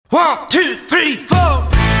1, 2, 3, 4. All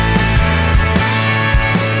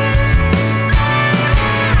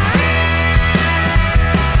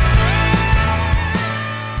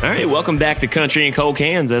right, welcome back to Country and Cold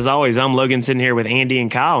Cans. As always, I'm Logan sitting here with Andy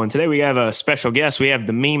and Kyle, and today we have a special guest. We have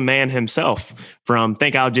the meme man himself from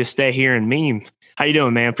Think I'll Just Stay Here and Meme. How you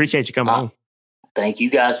doing, man? Appreciate you coming on. Thank you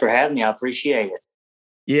guys for having me. I appreciate it.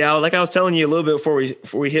 Yeah, like I was telling you a little bit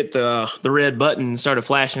before we hit the red button and started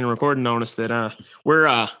flashing and recording on us that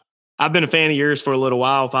I've been a fan of yours for a little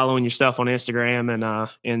while, following your stuff on Instagram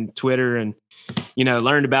and Twitter, and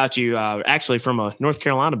learned about you actually from a North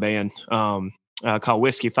Carolina band called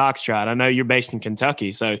Whiskey Foxtrot. I know you're based in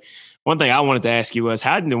Kentucky, so one thing I wanted to ask you was,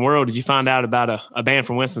 how in the world did you find out about a band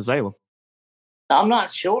from Winston-Salem? I'm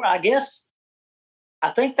not sure. I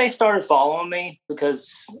think they started following me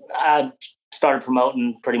because I started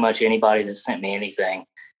promoting pretty much anybody that sent me anything,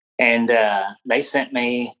 and they sent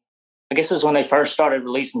me. I guess it was when they first started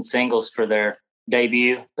releasing singles for their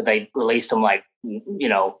debut, but they released them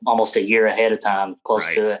almost a year ahead of time, close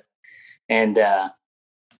to it. And I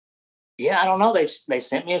don't know. They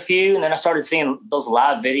sent me a few, and then I started seeing those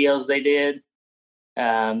live videos they did.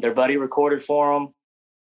 Their buddy recorded for them,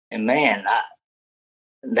 and man,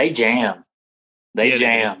 they jam. They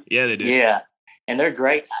jam. Yeah, they do. Yeah, and they're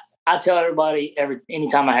great. I tell everybody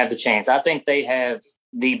anytime I have the chance, I think they have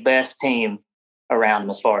the best team around them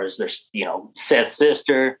as far as their, Seth's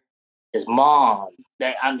sister, his mom.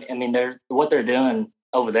 They're what they're doing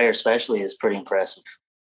over there, especially, is pretty impressive.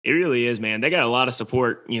 It really is, man. They got a lot of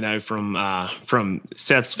support, from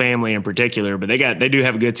Seth's family in particular, but they do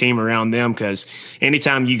have a good team around them, because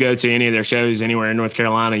anytime you go to any of their shows anywhere in North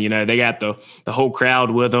Carolina, they got the whole crowd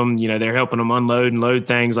with them. They're helping them unload and load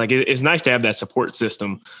things. Like, it's nice to have that support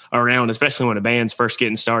system around, especially when a band's first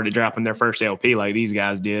getting started, dropping their first LP like these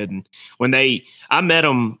guys did. And when I met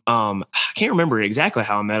them, I can't remember exactly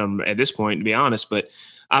how I met them at this point, to be honest, but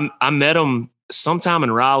I met them sometime in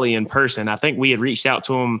Raleigh in person. I think we had reached out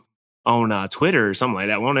to him on Twitter or something like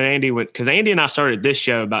that. Because Andy and I started this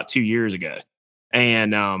show about 2 years ago,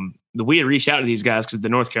 and we had reached out to these guys because of the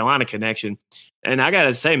North Carolina connection. And I got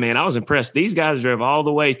to say, man, I was impressed. These guys drove all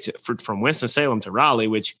the way from Winston-Salem to Raleigh,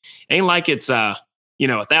 which ain't like it's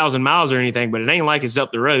 1,000 miles or anything, but it ain't like it's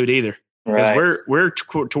up the road either. Because we're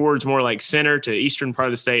towards more like center to eastern part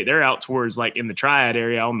of the state. They're out towards like in the Triad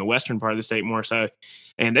area on the western part of the state more so.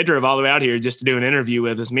 And they drove all the way out here just to do an interview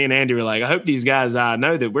with us. Me and Andy were like, I hope these guys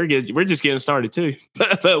know that we're just getting started too.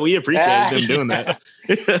 But we appreciate them doing that.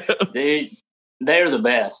 Dude, they're the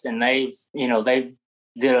best. And they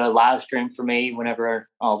did a live stream for me whenever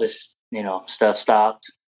all this, stuff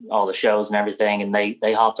stopped, all the shows and everything. And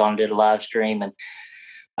they hopped on and did a live stream. And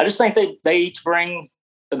I just think they each bring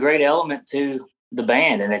a great element to the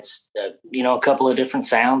band. And it's, a couple of different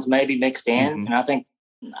sounds maybe mixed in. Mm-hmm. And I think,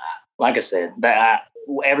 like I said,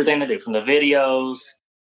 everything they do, from the videos,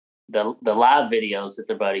 the live videos that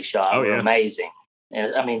their buddy shot, were amazing.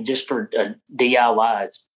 And just for a DIY,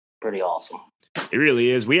 it's pretty awesome. It really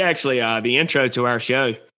is. We actually, the intro to our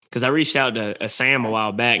show, because I reached out to Sam a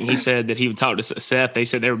while back, and he said that he would talk to Seth. They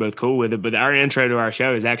said they were both cool with it, but our intro to our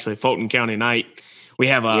show is actually Fulton County Night. We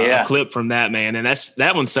have a clip from that, man, and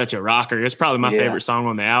that one's such a rocker. It's probably my favorite song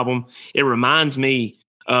on the album. It reminds me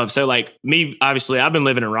of, me, obviously, I've been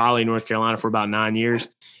living in Raleigh, North Carolina for about 9 years.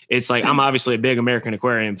 It's like, I'm obviously a big American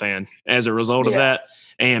Aquarium fan as a result of that.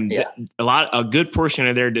 And a good portion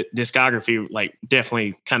of their discography, like,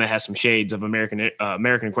 definitely kind of has some shades of American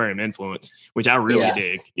Aquarium influence, which I really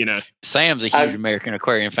dig, Sam's a huge American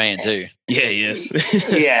Aquarium fan too. Yeah, he is.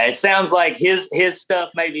 Yeah. It sounds like his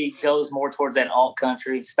stuff maybe goes more towards that alt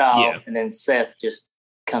country style. And then Seth just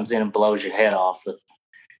comes in and blows your head off with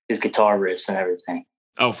his guitar riffs and everything.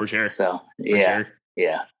 Oh, for sure. So, Yeah,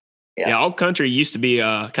 alt country used to be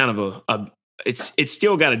kind of it's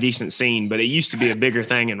still got a decent scene, but it used to be a bigger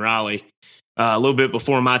thing in Raleigh a little bit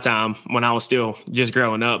before my time when I was still just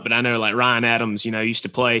growing up. But I know, like, Ryan Adams, used to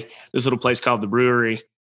play this little place called the Brewery.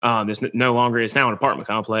 It's now an apartment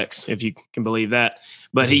complex, if you can believe that.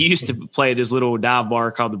 But he used to play this little dive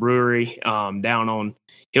bar called the Brewery down on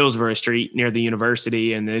Hillsborough Street near the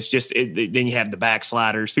university. And it's just, then you have the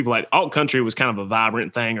backsliders. People like alt country was kind of a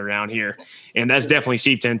vibrant thing around here. And that's definitely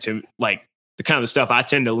seeped into, like, the kind of stuff I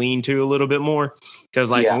tend to lean to a little bit more.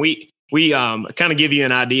 Because, like, when we kind of give you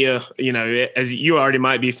an idea, as you already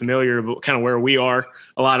might be familiar with kind of where we are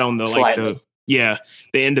a lot on the, like, the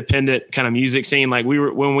independent kind of music scene. Like,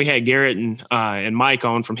 when we had Garrett and Mike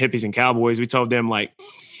on from Hippies and Cowboys, we told them, like,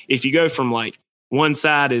 if you go from, like, one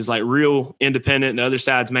side is like real independent and the other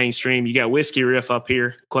side's mainstream, you got Whiskey Riff up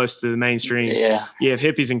here close to the mainstream. Yeah. You have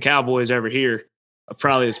Hippies and Cowboys over here.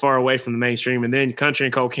 probably as far away from the mainstream, and then country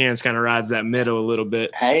and cold cans kind of rides that middle a little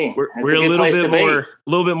bit. Hey, we're a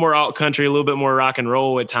little bit more alt country, a little bit more rock and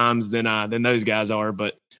roll at times than those guys are,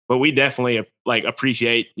 but we definitely like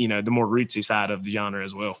appreciate, you know, the more rootsy side of the genre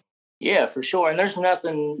as well. Yeah, for sure. And there's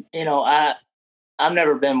nothing, you know, I've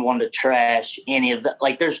never been one to trash any of that.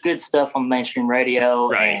 Like, there's good stuff on mainstream radio,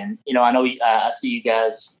 right. And you know, I know I see you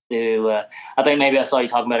guys do. I think maybe I saw you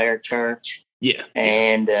talking about Eric Church. Yeah,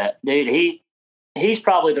 and dude, he's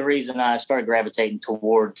probably the reason I started gravitating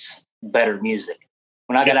towards better music.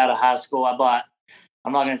 When I got out of high school, I bought.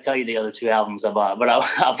 I'm not going to tell you the other 2 albums I bought, but I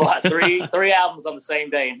bought three albums on the same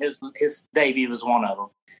day, and his debut was one of them.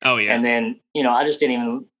 Oh yeah, and then, you know, I just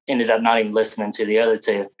ended up not even listening to the other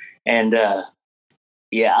 2, and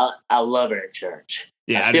I love Eric Church.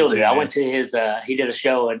 Yeah, I still do. I went to his. He did a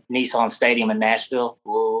show at Nissan Stadium in Nashville.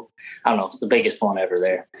 Well, I don't know, it's the biggest one ever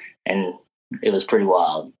there, and it was pretty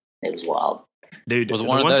wild. It was wild, dude. Was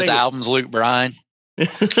one of those albums Luke Bryan?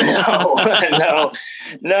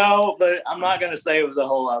 no, but I'm not going to say it was a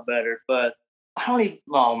whole lot better, but I don't even,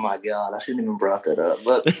 oh my God, I shouldn't even brought that up,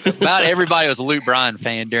 but about everybody was a Luke Bryan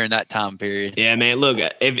fan during that time period. Yeah, man, look,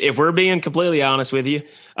 if we're being completely honest with you,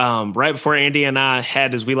 right before Andy and I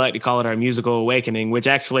had, as we like to call it, our musical awakening, which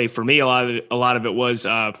actually for me, a lot of it was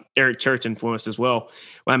Eric Church influenced as well.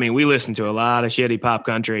 I mean, we listened to a lot of shitty pop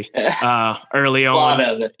country early on. A lot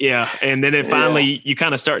of it. Yeah. And then finally, you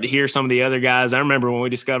kind of start to hear some of the other guys. I remember when we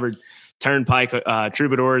discovered Turnpike,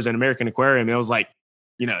 Troubadours, and American Aquarium, it was like,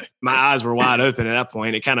 you know, my eyes were wide open at that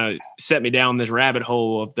point. It kind of set me down this rabbit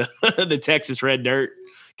hole of the Texas red dirt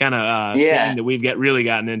kind of scene that we've really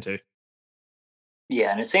gotten into.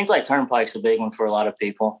 Yeah, and it seems like Turnpike's a big one for a lot of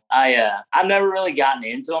people. I've never really gotten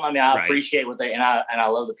into them. I mean, I appreciate what they and I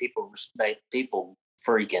love the people. People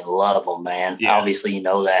freaking love them, man. Yeah. Obviously, you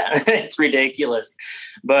know that. It's ridiculous,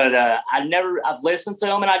 but I've listened to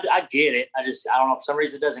them and I get it. I don't know, for some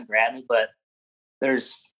reason it doesn't grab me. But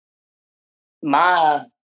there's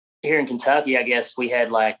here in Kentucky, I guess we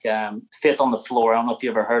had like Fifth on the Floor. I don't know if you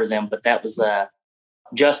ever heard of them, but that was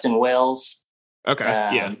Justin Wells. Okay,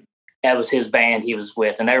 yeah. That was his band he was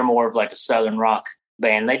with, and they were more of like a Southern rock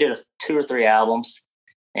band. They did 2 or 3 albums,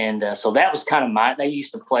 and so that was kind of they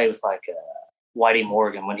used to play with like Whitey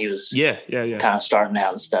Morgan when he was kind of starting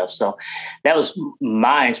out and stuff. So that was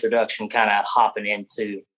my introduction, kind of hopping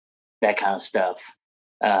into that kind of stuff.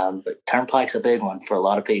 But Turnpike's a big one for a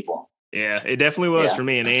lot of people. Yeah, it definitely was for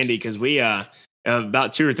me and Andy, because we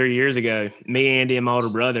about 2 or 3 years ago, me, Andy, and my older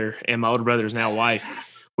brother's now wife,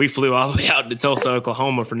 we flew all the way out to Tulsa,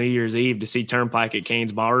 Oklahoma for New Year's Eve to see Turnpike at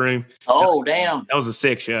Cain's Ballroom. Oh, damn. That was a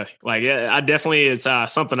sick show. Like, it's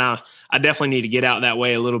something I definitely need to get out that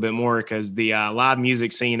way a little bit more, because the live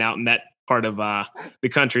music scene out in that part of the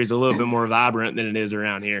country is a little bit more vibrant than it is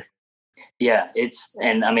around here. Yeah,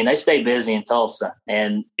 and I mean, they stay busy in Tulsa,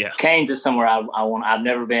 and Cain's is somewhere I've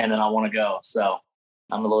never been and I want to go. So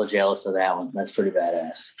I'm a little jealous of that one. That's pretty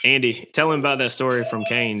badass. Andy, tell him about that story from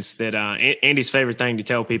Cain's. That Andy's favorite thing to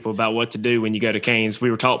tell people about what to do when you go to Cain's.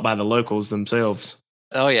 We were taught by the locals themselves.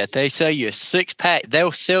 Oh yeah, they sell you a 6-pack.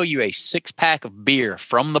 They'll sell you a 6-pack of beer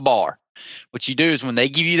from the bar. What you do is when they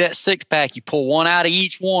give you that 6-pack, you pull one out of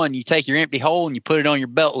each one. You take your empty hole and you put it on your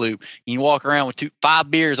belt loop. And you walk around with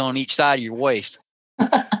 5 beers on each side of your waist.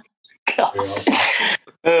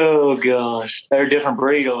 Oh gosh, they're a different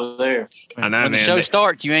breed over there. I know, when the show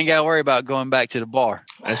starts, you ain't got to worry about going back to the bar.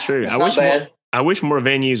 That's true. It's I wish more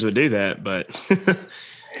venues would do that, but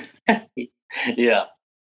yeah.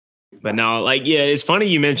 But no, it's funny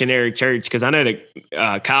you mentioned Eric Church, because I know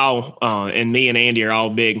that Kyle and me and Andy are all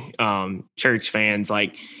big Church fans.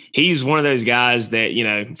 Like, he's one of those guys that, you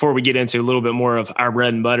know, before we get into a little bit more of our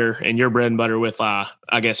bread and butter and your bread and butter with, I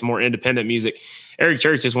guess, more independent music, Eric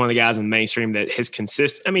Church is one of the guys in the mainstream that has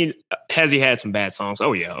has he had some bad songs?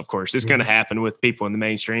 Oh, yeah, of course. It's going to happen with people in the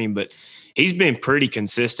mainstream, but he's been pretty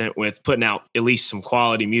consistent with putting out at least some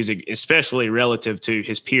quality music, especially relative to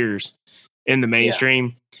his peers in the mainstream.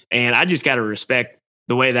 Yeah. And I just got to respect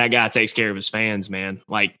the way that guy takes care of his fans, man.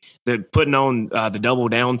 Like, putting on the Double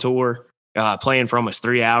Down tour, playing for almost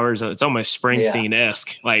 3 hours. It's almost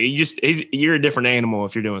Springsteen-esque. Like, you're a different animal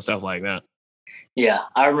if you're doing stuff like that. Yeah,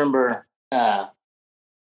 I remember.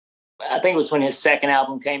 I think it was when his second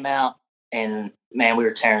album came out, and man, we were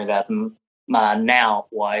tearing it up. And my now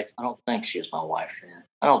wife, I don't think she was my wife then.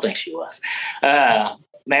 I don't think she was.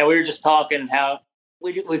 Man, we were just talking how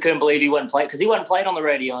we couldn't believe he wasn't playing, because he wasn't played on the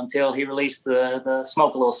radio until he released the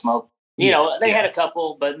Smoke a Little Smoke. You know, they had a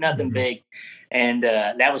couple, but nothing big. And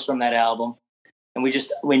that was from that album. And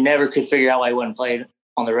we never could figure out why he wasn't played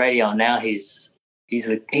on the radio. And now he's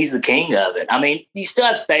the king of it. I mean, you still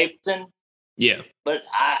have Stapleton. Yeah. but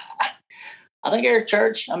I think Eric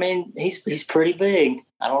Church, I mean, he's pretty big.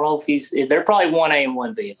 I don't know if they're probably 1A and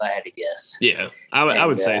 1B if I had to guess. Yeah, I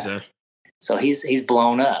would say so. So he's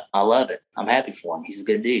blown up. I love it. I'm happy for him. He's a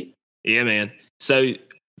good dude. Yeah, man. So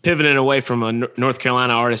pivoting away from a North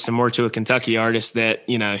Carolina artist and more to a Kentucky artist that,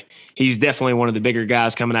 he's definitely one of the bigger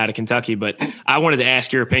guys coming out of Kentucky. But I wanted to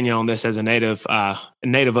ask your opinion on this as a native of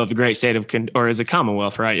the great state of, or is it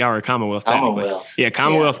Commonwealth, right? Y'all are a Commonwealth. Commonwealth. Yeah,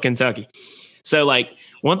 Commonwealth, Kentucky. So like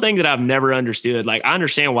one thing that I've never understood, like I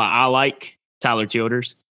understand why I like Tyler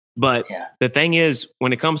Childers, but the thing is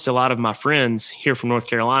when it comes to a lot of my friends here from North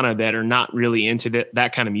Carolina that are not really into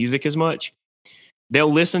that kind of music as much,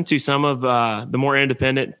 they'll listen to some of the more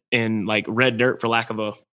independent and like red dirt, for lack of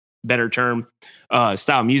a better term,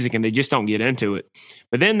 style music, and they just don't get into it.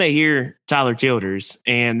 But then they hear Tyler Childers,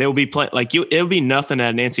 and they'll be it'll be nothing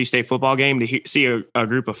at an NC State football game to see a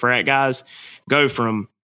group of frat guys go from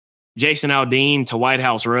Jason Aldean to White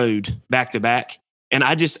House Road back to back. And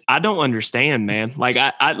I don't understand, man. Like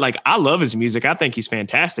I love his music. I think he's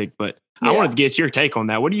fantastic, but I wanted to get your take on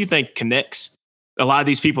that. What do you think connects a lot of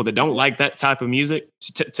these people that don't like that type of music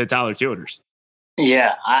to Tyler Childers?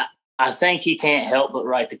 Yeah, I think he can't help but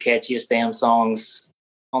write the catchiest damn songs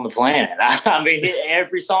on the planet. I mean,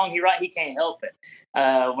 every song he writes, he can't help it.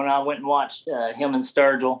 When I went and watched him and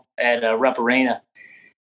Sturgill at Rupp Arena,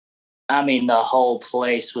 I mean, the whole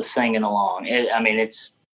place was singing along.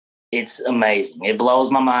 It's amazing. It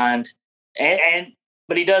blows my mind.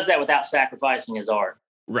 But he does that without sacrificing his art.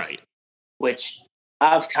 Right. Which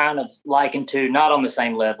I've kind of likened to, not on the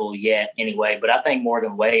same level yet anyway, but I think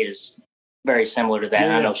Morgan Wade is very similar to that.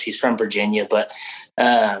 Yeah. I know she's from Virginia, but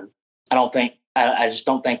I just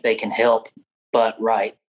don't think they can help but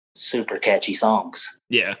write super catchy songs.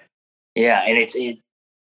 Yeah. Yeah. And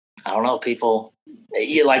I don't know, people,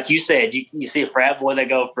 like you said, you see a frat boy that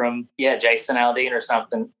go from, Jason Aldean or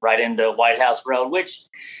something right into White House Road, which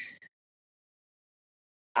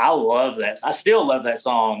I love that. I still love that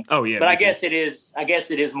song. Oh yeah. But I guess it is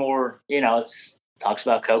more, it's talks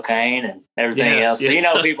about cocaine and everything else.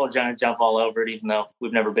 Yeah. So, people jump all over it, even though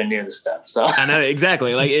we've never been near the stuff. So I know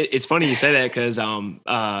exactly. Like it's funny you say that because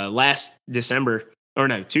last December, or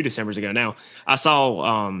no, 2 Decembers ago now, I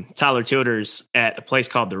saw Tyler Childers at a place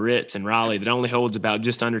called the Ritz in Raleigh that only holds about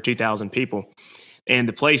just under 2,000 people, and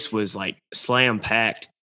the place was like slam packed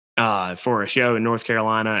for a show in North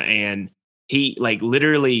Carolina. And he like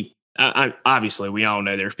literally, obviously, we all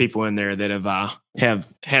know there's people in there that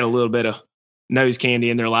have had a little bit of nose candy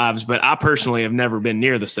in their lives, but I personally have never been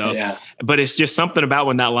near the stuff. Yeah. But it's just something about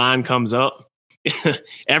when that line comes up,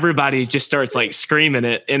 everybody just starts like screaming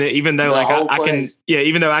it. And even though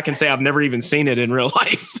even though I can say I've never even seen it in real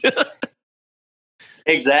life.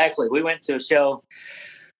 Exactly. We went to a show.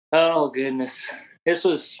 Oh goodness. This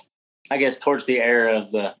was, I guess, towards the era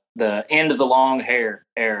of the end of the long hair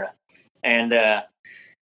era. And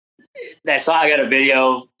that's why I got a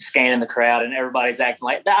video scanning the crowd, and everybody's acting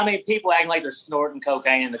like, people acting like they're snorting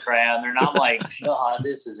cocaine in the crowd. And they're not like, God,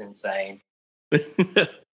 this is insane.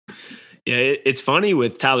 Yeah, it's funny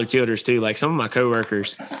with Tyler Childers too. Like some of my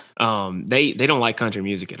coworkers, they don't like country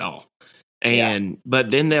music at all,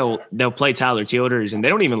 but then they'll play Tyler Childers, and they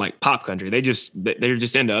don't even like pop country. They're just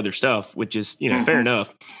into other stuff, which is fair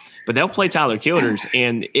enough. But they'll play Tyler Childers,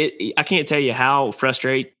 and I can't tell you how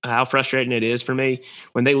frustrating it is for me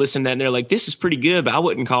when they listen to that and they're like, "This is pretty good, but I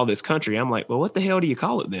wouldn't call this country." I'm like, "Well, what the hell do you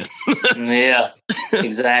call it then?" Yeah,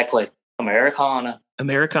 exactly. Americana.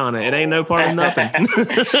 It ain't no part of nothing.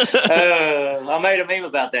 I made a meme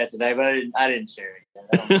about that today, but I didn't share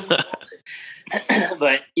it.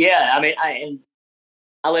 But yeah,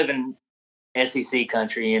 I live in SEC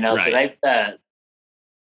country, right. So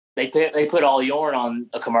they put All Yourn on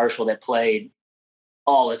a commercial that played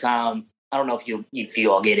all the time. I don't know if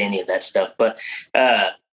you all get any of that stuff, but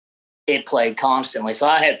it played constantly. So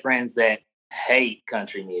I had friends that hate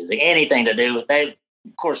country music, anything to do with they.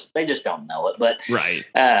 Of course, they just don't know it, but right.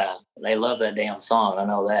 They love that damn song. I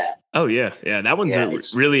know that. Oh yeah, that one's a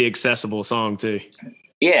really accessible song too.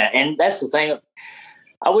 Yeah, and that's the thing.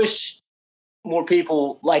 I wish more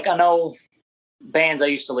people, like I know bands I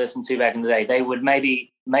used to listen to back in the day, they would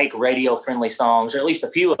maybe make radio-friendly songs, or at least a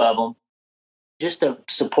few of them, just to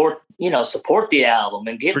support the album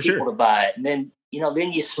and get people to buy it, and then.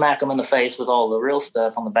 Then you smack them in the face with all the real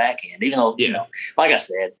stuff on the back end. Even though, like I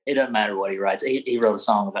said, it doesn't matter what he writes. He wrote a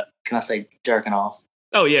song about, can I say jerking off?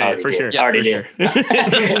 Oh, yeah, for sure. I already did.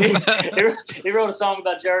 He wrote a song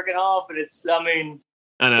about jerking off, and it's, I know.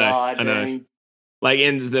 God, I know. Like,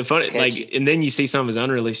 and the funny, like, and then you see some of his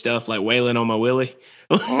unreleased stuff, like Wailin' on My Willie.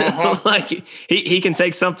 Like he can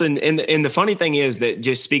take something, and the funny thing is that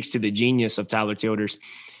just speaks to the genius of Tyler Childers.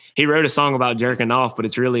 He wrote a song about jerking off, but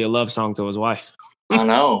it's really a love song to his wife. I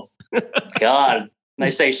know. God,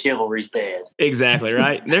 they say chivalry's dead. Exactly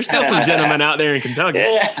right. There's still some gentlemen out there in Kentucky.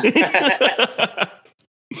 Yeah.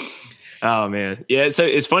 Oh man, yeah. So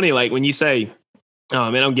it's funny, like when you say,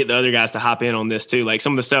 and I'll get the other guys to hop in on this too. Like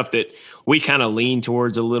some of the stuff that we kind of lean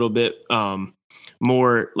towards a little bit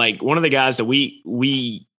more. Like one of the guys that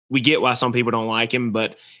we get why some people don't like him,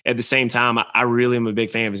 but at the same time, I really am a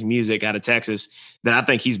big fan of his music out of Texas. That I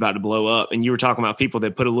think he's about to blow up. And you were talking about people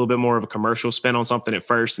that put a little bit more of a commercial spin on something at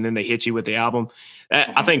first, and then they hit you with the album.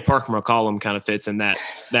 I think Parker McCollum kind of fits in that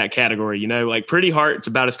category. You know, like Pretty Heart, it's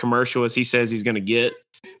about as commercial as he says he's going to get.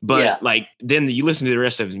 But like then you listen to the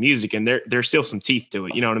rest of his music, and there's still some teeth to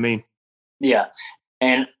it. You know what I mean? Yeah.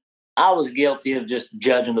 And I was guilty of just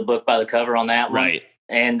judging the book by the cover on that one. Right.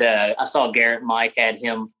 And I saw Garrett and Mike had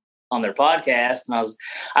him on their podcast, and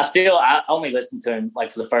I only listened to him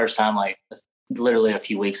like for the first time, like literally a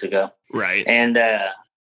few weeks ago. Right. And I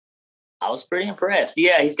was pretty impressed.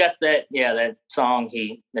 Yeah, he's got that song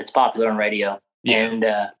that's popular on radio. Yeah. And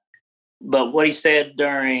but what he said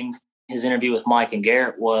during his interview with Mike and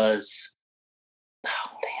Garrett was,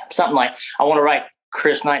 something like, I want to write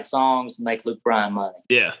Chris Knight songs and make Luke Bryan money.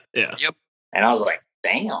 Yeah. Yeah. Yep. And I was like,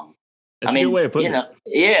 damn. That's a good way of putting it.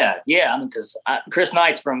 Yeah. I mean, because Chris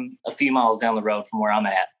Knight's from a few miles down the road from where I'm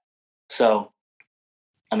at. So,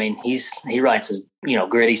 I mean, he writes his,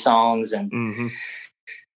 gritty songs. And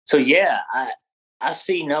so, yeah, I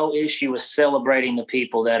see no issue with celebrating the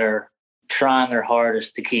people that are trying their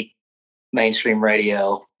hardest to keep mainstream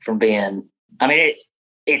radio from being, I mean,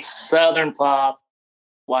 it's Southern pop.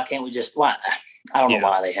 Why can't we why? I don't know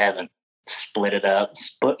why they haven't split it up,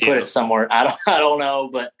 put it somewhere. I don't know.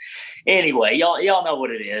 But anyway, y'all know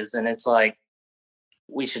what it is. And it's like,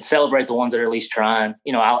 we should celebrate the ones that are at least trying.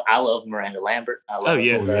 I love Miranda Lambert.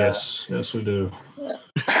 Yes, we do.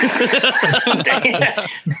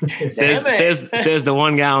 says the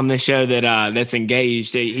one guy on this show that's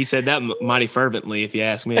engaged. He said that mighty fervently, if you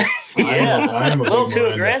ask me. I am a little too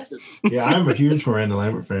aggressive. Yeah, I'm a huge Miranda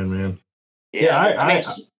Lambert fan, man. Yeah, I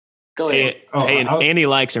go ahead. Andy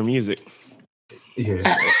likes her music.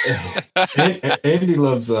 Yeah, Andy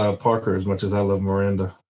loves Parker as much as I love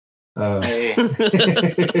Miranda. No,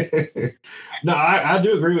 I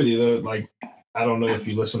do agree with you though. Like, I don't know if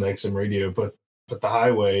you listen to XM radio, but the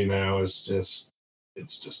highway now is just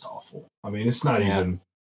awful. I mean, it's not even.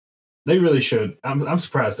 They really should. I'm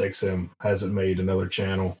surprised XM hasn't made another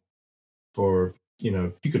channel for,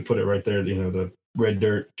 you could put it right there. The Red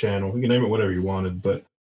Dirt channel. You can name it whatever you wanted, but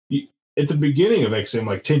at the beginning of XM,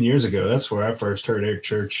 like 10 years ago, that's where I first heard Eric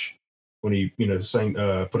Church when he, sang,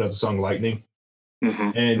 put out the song Lightning.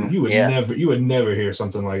 Mm-hmm. And you would never hear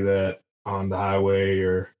something like that on the highway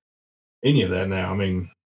or any of that now. I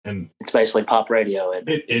mean, and it's basically pop radio.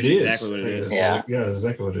 It is exactly what it is. Yeah, that's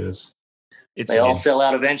exactly what it is. They all sell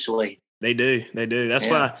out eventually. They do. That's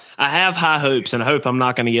why I have high hopes, and I hope I'm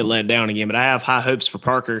not going to get let down again. But I have high hopes for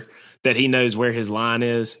Parker that he knows where his line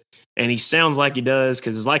is, and he sounds like he does,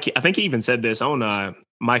 because it's like, I think he even said this on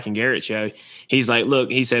Mike and Garrett show. He's like,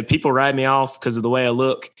 look, he said, people write me off because of the way I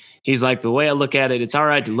look. He's like, the way I look at it, it's all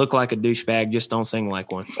right to look like a douchebag, just don't sing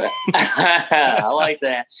like one. I like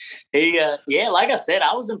that. He, like I said,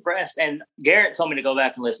 I was impressed. And Garrett told me to go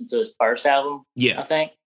back and listen to his first album. Yeah, I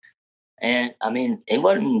think. And I mean, it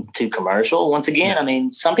wasn't too commercial. Once again, I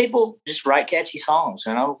mean, some people just write catchy songs,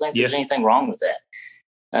 and I don't think there's anything wrong with that.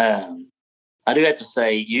 I do have to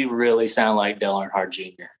say, you really sound like Dale Earnhardt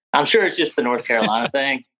Jr. I'm sure it's just the North Carolina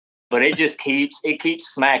thing, but it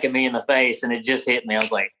keeps smacking me in the face, and it just hit me. I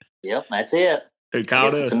was like, "Yep, that's it." Who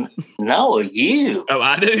called us? No, you. Oh,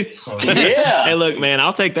 I do. Yeah. Hey, look, man,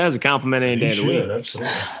 I'll take that as a compliment any day of the week.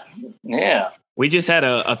 Absolutely. Yeah. We just had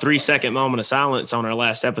a 3-second moment of silence on our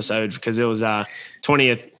last episode because it was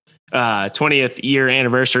 20th year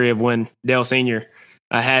anniversary of when Dale Sr.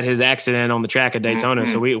 Had his accident on the track at Daytona.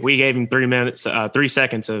 Mm-hmm. So we gave him 3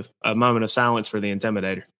 seconds of a moment of silence for the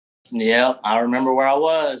Intimidator. Yep, I remember where I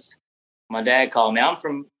was. My dad called me. I'm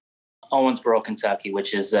from Owensboro, Kentucky,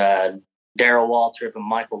 which is Darrell Waltrip and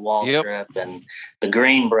Michael Waltrip and the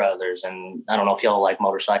Green brothers. And I don't know if y'all like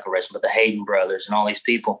motorcycle racing, but the Hayden brothers and all these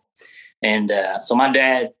people. And so my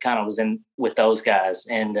dad kind of was in with those guys.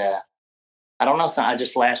 And I don't know, so I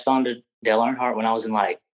just latched on to Dale Earnhardt when I was in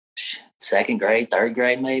like second grade, third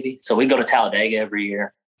grade maybe. So we go to Talladega every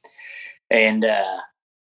year. And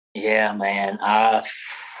yeah, man,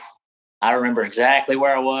 I remember exactly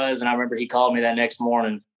where I was. And I remember he called me that next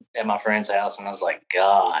morning at my friend's house. And I was like,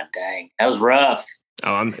 God dang, that was rough.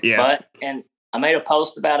 Oh, yeah. But, and I made a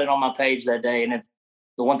post about it on my page that day, and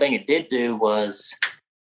the one thing it did do was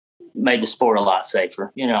made the sport a lot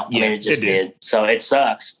safer. You know, I mean, it just did. So it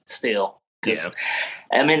sucks still. Yeah.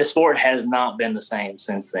 I mean, the sport has not been the same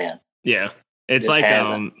since then. Yeah. It's Just like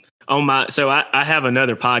hasn't. I have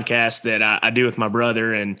another podcast that I do with my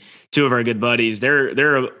brother and two of our good buddies.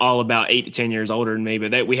 They're all about 8 to 10 years older than me,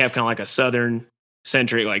 but we have kind of like a Southern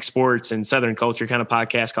centric, like sports and Southern culture kind of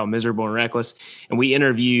podcast called Miserable and Reckless. And we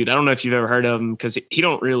interviewed, I don't know if you've ever heard of him, because he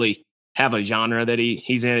don't really have a genre that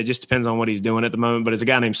he's in. It just depends on what he's doing at the moment. But it's a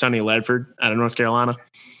guy named Sonny Ledford out of North Carolina.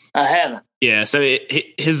 I haven't. Yeah. So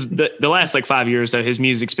the last like 5 years, so his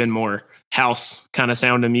music's been more house kind of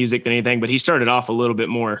sound of music than anything, but he started off a little bit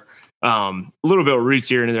more, a little bit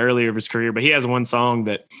rootsier in the earlier of his career. But he has one song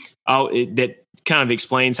that kind of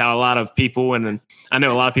explains how a lot of people, and I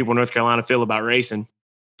know a lot of people in North Carolina feel about racing.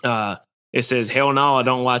 It says, "Hell no, I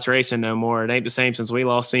don't watch racing no more. It ain't the same since we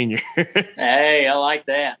lost Senior." Hey, I like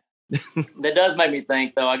that. That does make me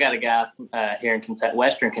think, though. I got a guy from, here in Kentucky,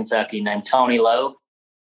 Western Kentucky named Tony Lowe,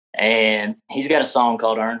 and he's got a song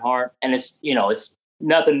called Earnhardt, and it's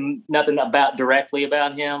nothing about directly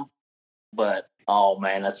about him, but oh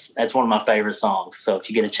man, that's one of my favorite songs. So if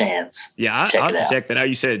you get a chance, I'll have to check that out.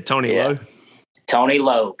 You said Tony Lowe? Tony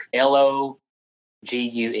Logue, Logue.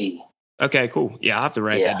 Okay, cool. Yeah, I'll have to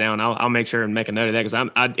write that down. I'll make sure and make a note of that, because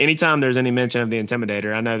anytime there's any mention of the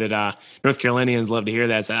Intimidator, I know that North Carolinians love to hear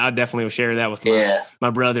that. So I definitely will share that with my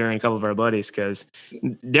brother and a couple of our buddies, because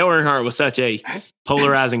Dale Earnhardt was such a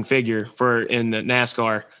polarizing figure in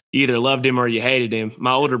NASCAR. You either loved him or you hated him.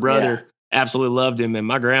 My older brother absolutely loved him, and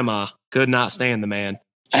my grandma could not stand the man.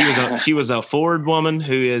 She was a Ford woman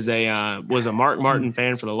who was a Mark Martin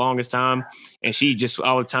fan for the longest time, and she just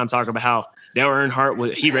all the time talked about how Dale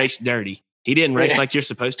Earnhardt he raced dirty. He didn't race like you're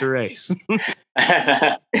supposed to race.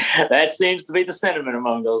 That seems to be the sentiment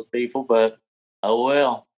among those people, but oh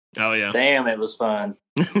well. Oh yeah. Damn, it was fun.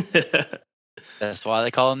 That's why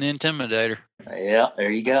they call him the Intimidator. Yeah,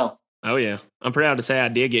 there you go. Oh yeah. I'm proud to say I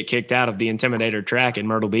did get kicked out of the Intimidator track in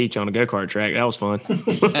Myrtle Beach on a go-kart track. That was fun.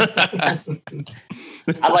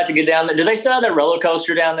 I'd like to get down there. Do they still have that roller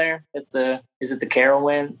coaster down there is it the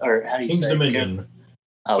Carowin, or how do you King's say Dominion.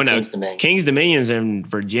 King's Dominion. King's Dominion's in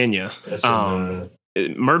Virginia.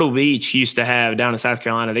 Myrtle Beach used to have, down in South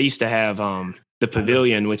Carolina, they used to have the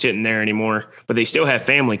Pavilion, which isn't there anymore, but they still have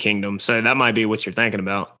Family Kingdom. So that might be what you're thinking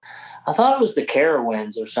about. I thought it was the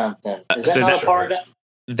Carowinds or something. Is that not a part of that?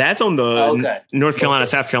 That's on the North Carolina,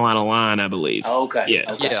 South Carolina line, I believe. Okay.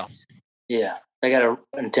 Yeah. Okay. Yeah. They got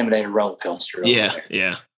an Intimidator roller coaster. Yeah.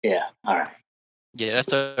 All right. Yeah,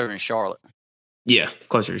 that's over in Charlotte. Yeah,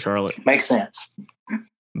 closer to Charlotte. Makes sense.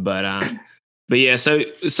 But yeah, so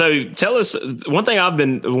tell us one thing I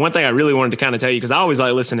really wanted to kind of tell you, because I always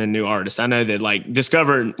like listening to new artists. I know that like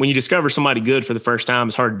when you discover somebody good for the first time,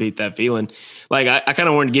 it's hard to beat that feeling. Like I kind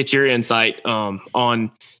of wanted to get your insight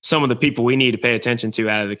on some of the people we need to pay attention to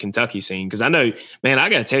out of the Kentucky scene. Because I know, man, I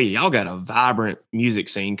got to tell you, y'all got a vibrant music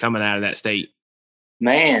scene coming out of that state.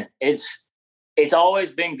 Man, it's always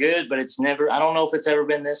been good, but it's never. I don't know if it's ever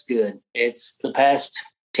been this good. It's the past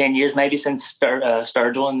 10 years, maybe since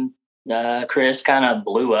Sturgill and Chris kind of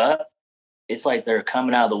blew up. It's like they're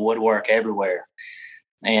coming out of the woodwork everywhere.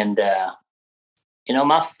 And,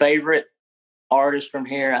 my favorite artist from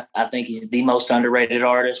here, I think he's the most underrated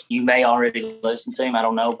artist. You may already listen to him. I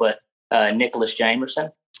don't know, but Nicholas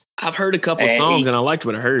Jamerson. I've heard a couple of songs and I liked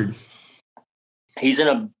what I heard. He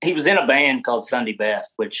was in a band called Sunday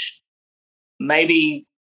Best, which maybe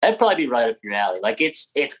that'd probably be right up your alley. Like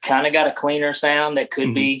it's kind of got a cleaner sound that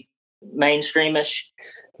could be mainstreamish,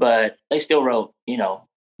 but they still wrote,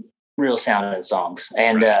 real sounding songs.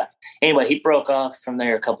 And anyway, he broke off from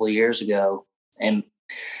there a couple of years ago, and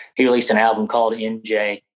he released an album called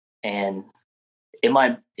NJ, and it's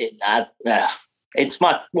one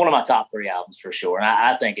of my top 3 albums for sure. And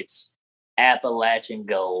I think it's Appalachian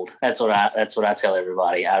gold. That's what I tell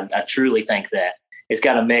everybody. I truly think that it's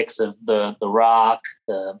got a mix of the rock,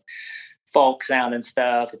 the folk sounding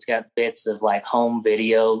stuff. It's got bits of like home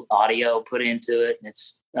video audio put into it. And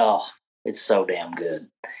it's so damn good.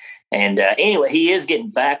 And anyway, he is getting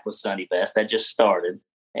back with Sunday Best. That just started.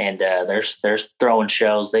 And they're throwing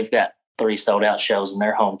shows. They've got 3 sold out shows in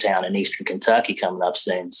their hometown in Eastern Kentucky coming up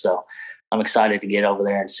soon. So I'm excited to get over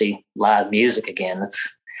there and see live music again.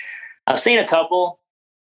 I've seen a couple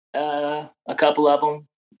of them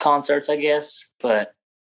concerts, I guess, but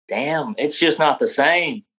damn, it's just not the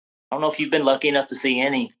same. I don't know if you've been lucky enough to see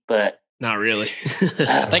any, but not really.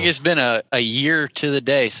 I think it's been a year to the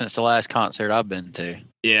day since the last concert I've been to.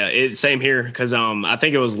 Yeah, same here because I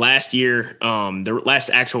think it was last year, the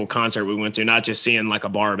last actual concert we went to, not just seeing like a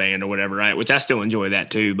bar band or whatever, right? Which I still enjoy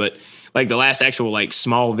that too, but like the last actual like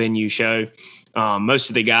small venue show, most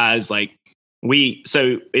of the guys like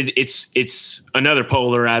it's another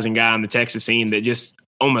polarizing guy in the Texas scene that just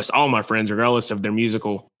almost all my friends, regardless of their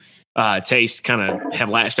musical taste, kind of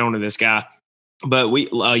have latched onto this guy. But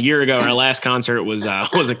a year ago, our last concert was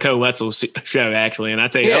a Co Wetzel show actually, and I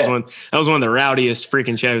tell you that was one of the rowdiest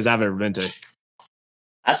freaking shows I've ever been to.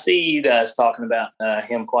 I see you guys talking about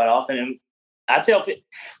him quite often, and I tell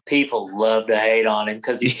people love to hate on him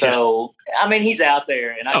because he's so. I mean, he's out there,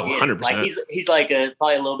 and I get 100%. it. Like he's like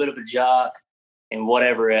probably a little bit of a jock and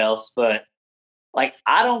whatever else, but like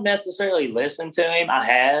I don't necessarily listen to him. I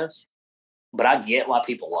have, but I get why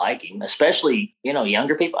people like him, especially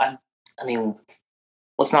younger people. I mean,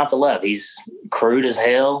 what's not to love? He's crude as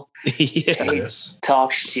hell. Yes. He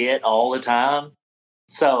talks shit all the time.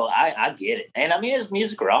 So I get it. And I mean, his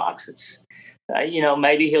music rocks. It's,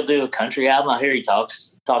 maybe he'll do a country album. I hear he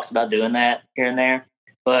talks about doing that here and there.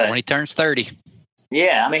 But when he turns 30.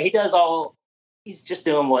 Yeah. I mean, he's just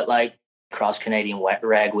doing what like Cross Canadian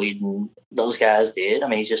Ragweed and those guys did. I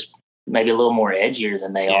mean, he's just maybe a little more edgier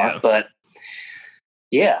than they are. But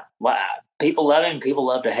yeah, well, people love him. People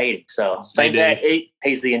love to hate him. So same that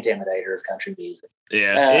he's the intimidator of country music.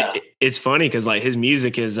 Yeah, it's funny because like his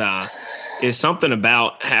music is something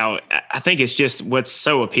about how I think it's just what's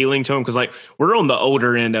so appealing to him because like we're on the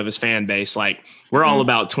older end of his fan base. Like we're all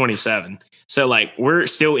about 27, so like we're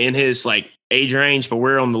still in his like age range, but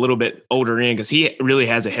we're on the little bit older end because he really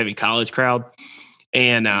has a heavy college crowd.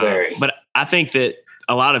 And but I think that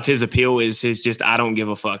a lot of his appeal is his just I don't give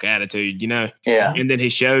a fuck attitude, Yeah. And then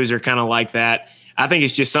his shows are kind of like that. I think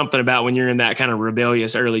it's just something about when you're in that kind of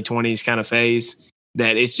rebellious early 20s kind of phase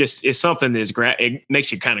that it's something that's it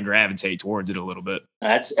makes you kind of gravitate towards it a little bit.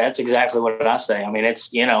 That's exactly what I say. I mean, it's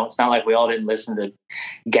it's not like we all didn't listen to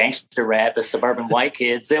gangster rap as suburban white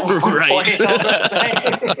kids at one point.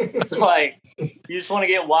 It's like you just want to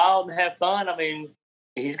get wild and have fun. I mean,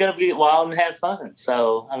 he's going to be wild and have fun.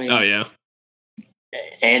 So I mean, oh yeah.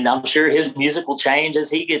 And I'm sure his music will change as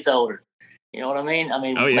he gets older. You know what I mean? I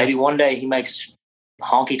mean, maybe one day he makes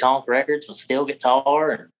honky tonk records with steel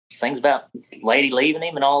guitar and sings about his lady leaving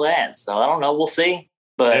him and all that. So I don't know. We'll see.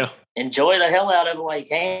 But enjoy the hell out of it while you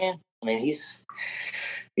can. I mean, he's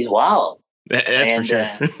wild. That's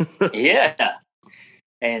for sure. Yeah.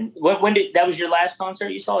 And when that was your last concert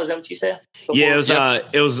you saw? Is that what you said? Before? Yeah,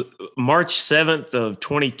 it was March 7th of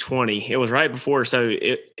 2020. It was right before. So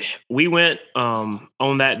we went on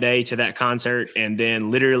that day to that concert, and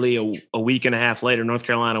then literally a week and a half later, North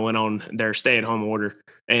Carolina went on their stay-at-home order,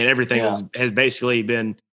 and everything has basically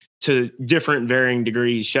been to different varying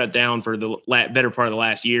degrees shut down for the better part of the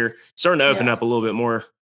last year. Starting to open up a little bit more,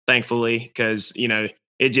 thankfully, because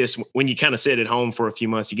it just when you kind of sit at home for a few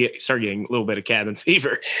months, you start getting a little bit of cabin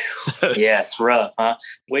fever. So, yeah, it's rough, huh?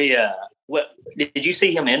 We what did you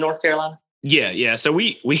see him in North Carolina? Yeah. So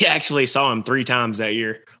we actually saw him 3 times that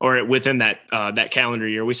year, or within that calendar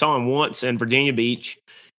year. We saw him once in Virginia Beach,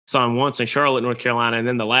 saw him once in Charlotte, North Carolina, and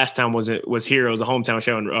then the last time was here. It was a hometown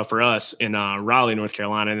show for us in Raleigh, North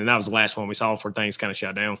Carolina, and that was the last one we saw before things kind of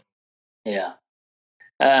shut down. Yeah.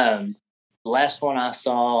 Last one I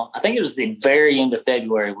saw, I think it was the very end of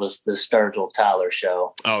February, was the Sturgill Tyler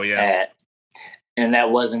show. Oh, yeah. And that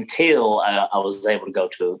was until I was able to go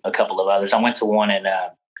to a couple of others. I went to one in,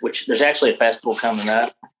 which there's actually a festival coming up.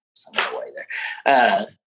 Some way there.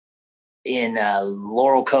 In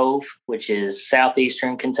Laurel Cove, which is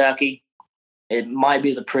southeastern Kentucky. It might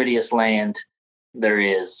be the prettiest land there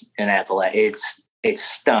is in Appalachia. It's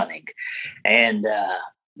stunning. And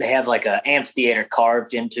they have like an amphitheater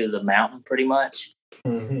carved into the mountain pretty much.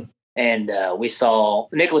 Mm-hmm. And we saw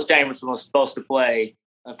Nicholas Jamerson was supposed to play.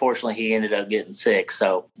 Unfortunately, he ended up getting sick.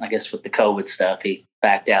 So I guess with the COVID stuff, he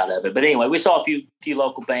backed out of it. But anyway, we saw a few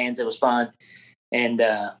local bands. It was fun. And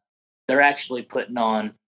they're actually putting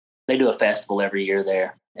on, they do a festival every year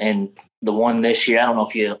there. And the one this year, I don't know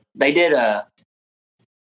if they did a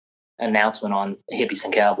announcement on Hippies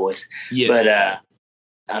and Cowboys. Yeah. But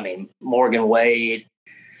I mean, Morgan Wade,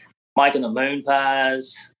 Mike and the Moon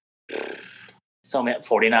Pies, so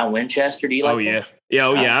 49 Winchester. Do you like them?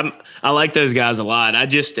 Yeah. I like those guys a lot. I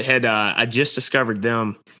just discovered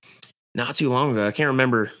them not too long ago. I can't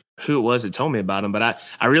remember who it was that told me about them, but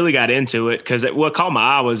I really got into it because what caught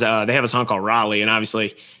my eye was they have a song called Raleigh, and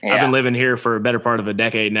obviously I've been living here for a better part of a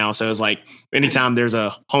decade now, so it's like anytime there's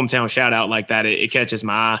a hometown shout out like that, it catches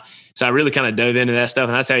my eye. So I really kind of dove into that stuff,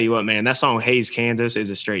 and I tell you what, man, that song Hays, Kansas is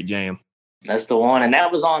a straight jam. That's the one. And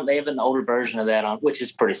that was on, they have an older version of that on, which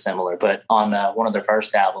is pretty similar, but on one of their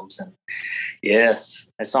first albums. And yes,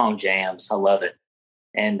 that song jams. I love it.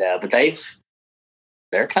 And, but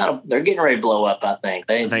they're getting ready to blow up. I think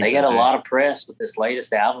they got a lot of press with this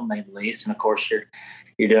latest album they released. And of course you're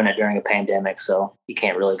doing it during a pandemic, so you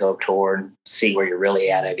can't really go tour and see where you're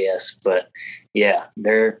really at, I guess. But yeah,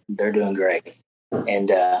 they're doing great.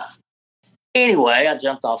 And, anyway, I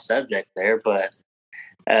jumped off subject there, but,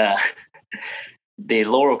 the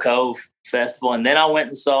Laurel Cove Festival. And then I went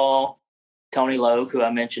and saw Tony Logue, who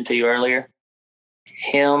I mentioned to you earlier.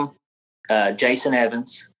 Him, Jason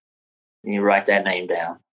Evans. You write that name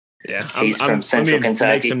down. Yeah. He's from Central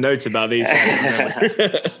Kentucky. Make some notes about these.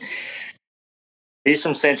 He's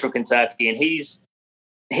from Central Kentucky, and he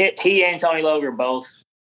and Tony Logue are both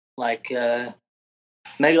like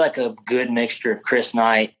maybe like a good mixture of Chris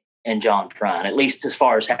Knight and John Prine, at least as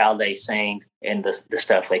far as how they sing and the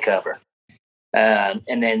stuff they cover.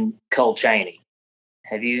 And then Cole Chaney.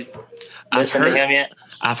 Have you listened to him yet?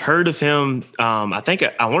 I've heard of him. I think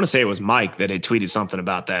I want to say it was Mike that had tweeted something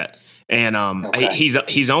about that. And okay.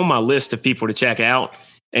 He's on my list of people to check out.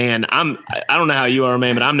 And I don't know how you are,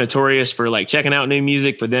 man, but I'm notorious for like checking out new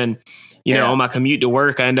music. But then, you know, on my commute to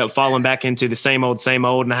work, I end up falling back into the same old.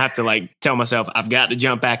 And I have to like tell myself I've got to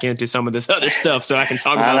jump back into some of this other stuff so I can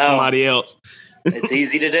talk about somebody else. It's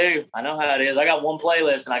easy to do. I know how it is. I got one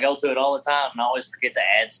playlist and I go to it all the time and I always forget to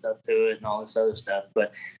add stuff to it and all this other stuff.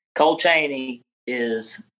 But Cole Chaney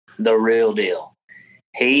is the real deal.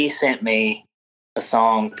 He sent me a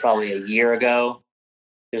song probably a year ago.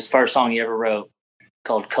 It was the first song he ever wrote,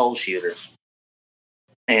 called Coal Shooter.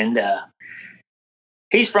 And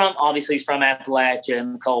he's from Appalachia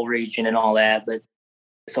and the coal region and all that. But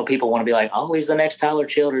so people want to be like, oh, he's the next Tyler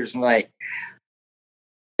Childers. And like,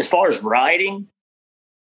 as far as writing,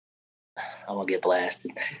 I'm going to get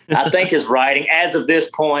blasted. I think his writing, as of this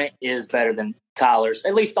point, is better than Tyler's,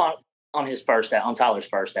 at least on Tyler's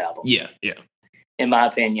first album. Yeah. In my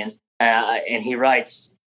opinion. And he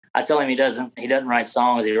writes, I tell him he doesn't write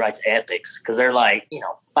songs, he writes epics, because they're like,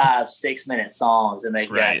 5-6 minute songs and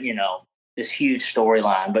they've got, this huge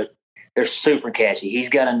storyline, but they're super catchy. He's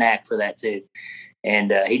got a knack for that too.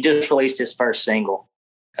 And he just released his first single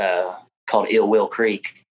called Ill Will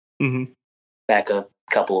Creek back a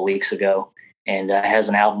couple of weeks ago, and has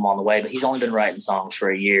an album on the way, but he's only been writing songs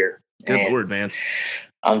for a year. Good word, man.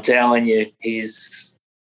 I'm telling you, he's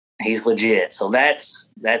legit. So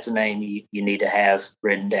that's a name you need to have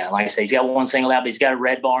written down. Like I say, he's got one single out, but he's got a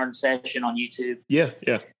Red Barn session on YouTube. Yeah.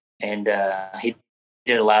 And he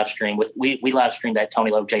did a live stream we live streamed that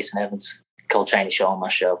Tony Logue, Jason Evans, Cole Chaney show on my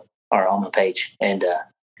show or on my page, and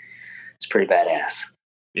it's pretty badass.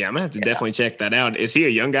 Yeah, I'm gonna have to definitely check that out. Is he a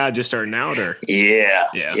young guy just starting out, or? Yeah.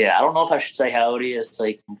 I don't know if I should say how old he is, so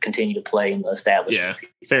he can continue to play in the establishment.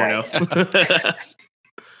 Yeah, fair enough.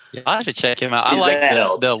 Yeah, I have to check him out. I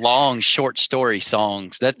like the long, short story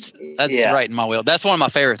songs. That's right in my wheel. That's one of my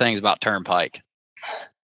favorite things about Turnpike.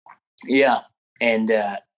 Yeah, and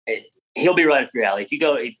he'll be right up your alley.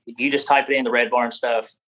 If you just type it in the Red Barn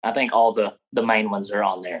stuff, I think all the main ones are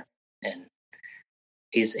on there, and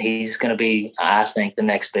he's going to be, I think, the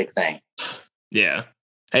next big thing. Yeah.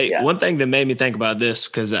 Hey, one thing that made me think about this,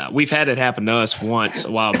 because we've had it happen to us once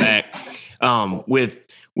a while back, with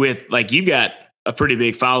like, you've got a pretty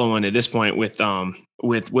big following at this point with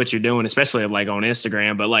what you're doing, especially like on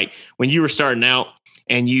Instagram. But like when you were starting out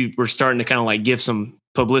and you were starting to kind of like give some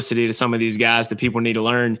publicity to some of these guys that people need to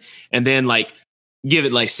learn, and then like give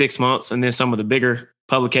it like 6 months, and then some of the bigger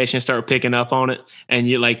publications start picking up on it, and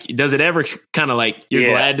you're like, does it ever kind of like,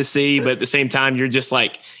 you're glad to see, but at the same time you're just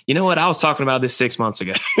like, you know what, I was talking about this 6 months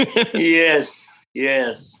ago. Yes.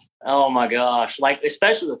 Oh my gosh. Like,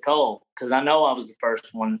 especially with Cole, because I know I was the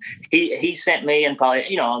first one. He sent me, and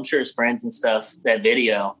probably, I'm sure his friends and stuff, that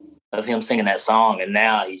video of him singing that song. And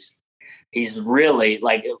now he's really,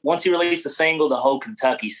 like, once he released the single, the whole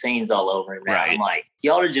Kentucky scene's all over him now. Right. I'm like,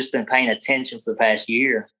 y'all have just been paying attention for the past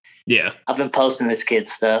year. Yeah. I've been posting this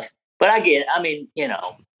kid's stuff. But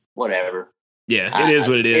whatever. Yeah, it is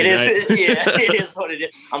what it is. It is what it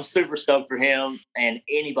is. I'm super stoked for him and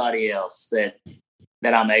anybody else that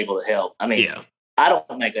I'm able to help. I mean, I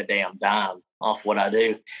don't make a damn dime off what I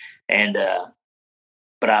do. And,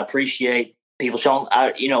 but I appreciate people showing,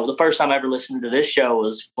 the first time I ever listened to this show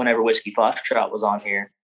was whenever Whiskey Foxtrot was on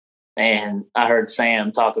here. And I heard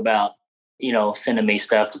Sam talk about, sending me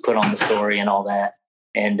stuff to put on the story and all that.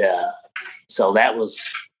 And so that was,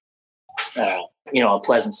 a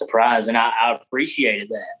pleasant surprise. And I appreciated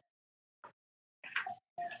that.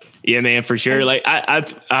 Yeah, man, for sure. Like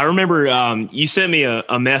I remember you sent me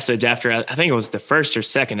a message after I think it was the first or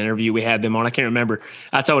second interview we had them on. I can't remember.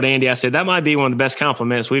 I told Andy, I said that might be one of the best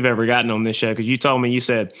compliments we've ever gotten on this show, because you told me, you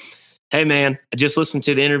said, "Hey man, I just listened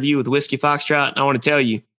to the interview with Whiskey Foxtrot, and I want to tell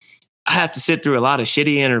you, I have to sit through a lot of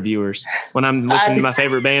shitty interviewers when I'm listening to my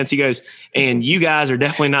favorite bands." He goes, "And you guys are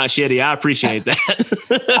definitely not shitty. I appreciate that."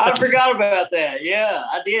 I forgot about that. Yeah,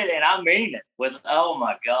 I did, and I mean it. With oh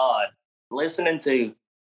my god, listening to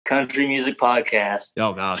country music podcast.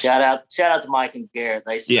 Oh gosh! Shout out to Mike and Garrett.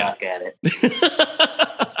 They suck at it.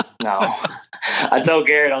 No, I told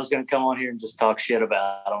Garrett I was going to come on here and just talk shit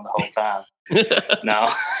about them the whole time.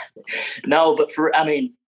 No, but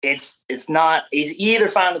it's not easy. You either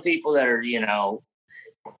find the people that are,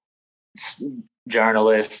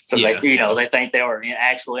 journalists, so they think they were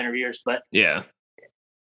actual interviewers, but yeah,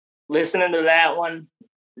 listening to that one,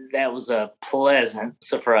 that was a pleasant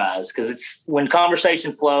surprise, because it's when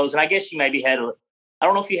conversation flows, and I guess you maybe I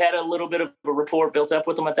don't know if you had a little bit of a rapport built up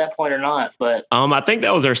with them at that point or not, but I think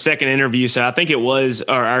that was our second interview. So I think it was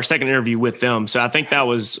our second interview with them. So I think that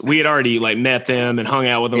was, we had already like met them and hung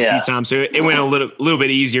out with them a few times. So it went a little bit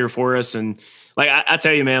easier for us. And like, I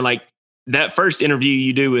tell you, man, like that first interview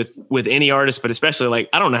you do with any artist, but especially like,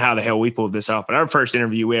 I don't know how the hell we pulled this off, but our first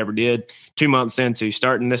interview we ever did 2 months into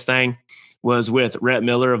starting this thing was with Rhett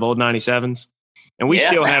Miller of Old 97s. And we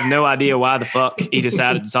still have no idea why the fuck he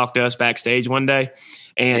decided to talk to us backstage one day.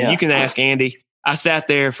 And you can ask Andy. I sat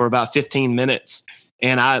there for about 15 minutes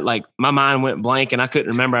and my mind went blank and I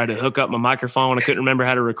couldn't remember how to hook up my microphone. I couldn't remember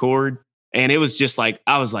how to record. And it was just like,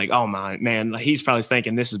 I was like, oh my man, like, he's probably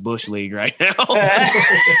thinking this is Bush League right now.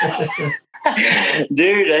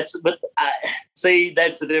 Dude, that's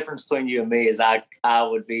the difference between you and me is I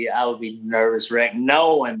would be nervous wreck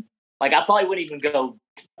knowing, like, I probably wouldn't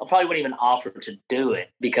even offer to do it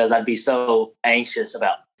because I'd be so anxious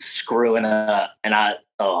about screwing up. And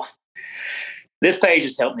this page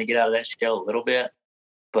has helped me get out of that shell a little bit,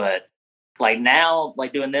 but like now,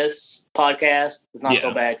 like doing this podcast is not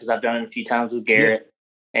so bad because I've done it a few times with Garrett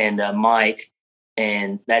and Mike,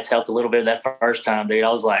 and that's helped a little bit. That first time, dude, I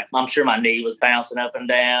was like, I'm sure my knee was bouncing up and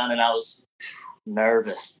down, and I was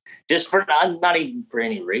nervous, just for not even for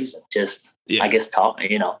any reason. Just I guess talking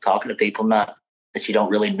to people not that you don't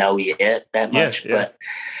really know yet that much, but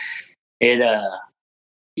it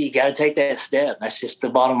you got to take that step. That's just the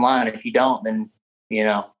bottom line. If you don't, then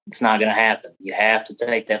it's not going to happen. You have to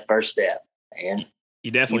take that first step, and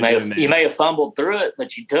you definitely you may have fumbled through it,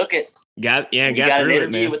 but you took it. You got an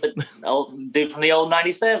interview with the old dude from the Old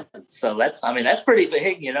 97. So that's pretty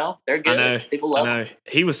big. They're good. I know. People love him.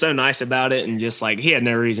 He was so nice about it, and just like he had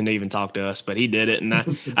no reason to even talk to us, but he did it. And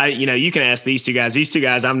I you can ask these two guys. These two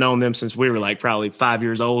guys, I've known them since we were like probably 5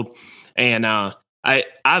 years old, and I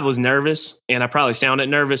was nervous, and I probably sounded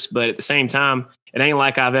nervous, but at the same time, it ain't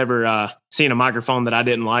like I've ever seen a microphone that I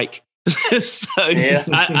didn't like. So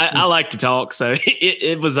I like to talk. So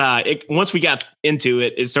it was once we got into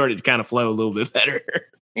it, it started to kind of flow a little bit better.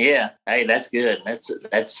 Yeah. Hey, that's good.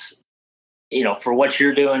 That's for what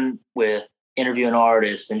you're doing with interviewing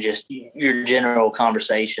artists and just your general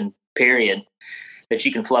conversation period, that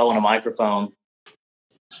you can flow on a microphone.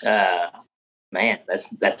 Man,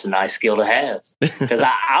 that's a nice skill to have, because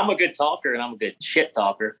I'm a good talker and I'm a good shit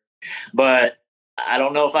talker, but I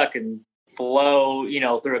don't know if I can flow,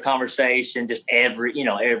 through a conversation just every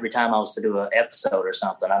time I was to do an episode or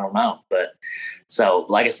something. I don't know. But so,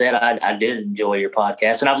 like I said, I did enjoy your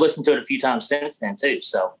podcast, and I've listened to it a few times since then too.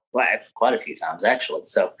 So quite a few times actually.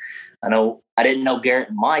 So I didn't know Garrett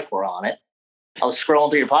and Mike were on it. I was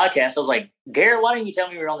scrolling through your podcast. I was like, Garrett, why didn't you tell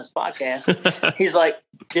me you were on this podcast? He's like,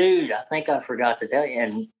 dude, I think I forgot to tell you.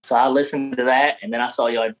 And so I listened to that, and then I saw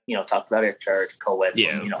you, talked about Eric Church, Cole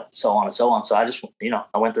Wetzel, so on and so on. So I just,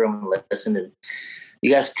 I went through them and listened, and you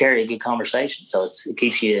guys carry a good conversation. So it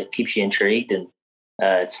keeps you intrigued, and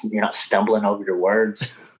you're not stumbling over your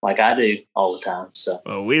words like I do all the time. So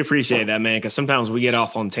well, we appreciate that, man, because sometimes we get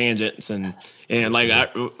off on tangents, and like I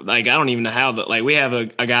don't even know how, but like we have a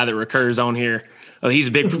guy that recurs on here. He's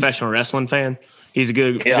a big professional wrestling fan. He's a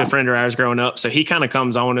good friend of ours growing up. So he kind of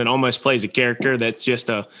comes on and almost plays a character that's just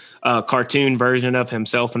a cartoon version of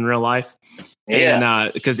himself in real life. Yeah.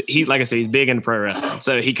 And because he, like I said, he's big into pro wrestling.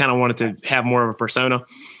 So he kind of wanted to have more of a persona.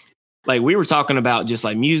 Like we were talking about just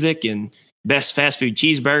like music and best fast food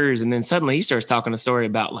cheeseburgers. And then suddenly he starts talking a story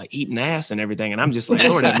about like eating ass and everything. And I'm just like,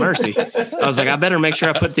 Lord have mercy. I was like, I better make sure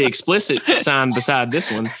I put the explicit sign beside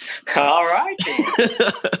this one. All right.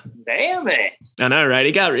 Damn it. I know, right?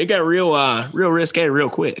 It got real risque real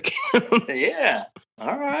quick. Yeah.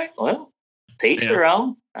 All right. Well, teach their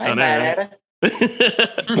own. I ain't mad at it.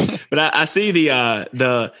 But I see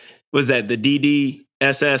the was that the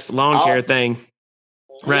DDSS lawn care thing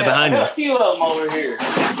right behind I you. got a few of them over here.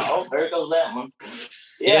 Oh, there goes that one.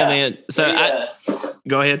 Yeah, man. So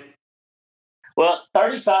go ahead. Well,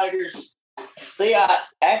 30 Tigers. See, I'm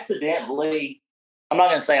not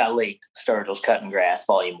going to say I leaked Sturgill's Cutting Grass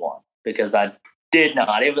Volume 1 because I did not.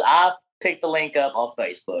 I picked the link up off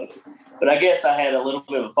Facebook, but I guess I had a little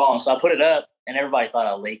bit of a following. So I put it up and everybody thought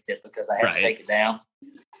I leaked it because I had to take it down.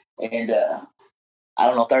 And I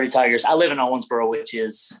don't know, 30 Tigers. I live in Owensboro, which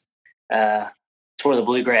is it's where the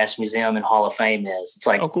Bluegrass Museum and Hall of Fame is. It's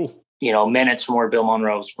like, cool. Minutes from where Bill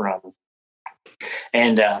Monroe's from.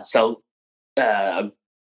 And so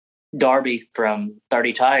Darby from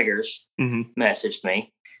 30 Tigers messaged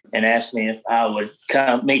me and asked me if I would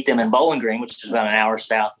come meet them in Bowling Green, which is about an hour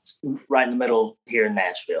south. It's right in the middle here in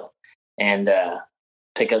Nashville, and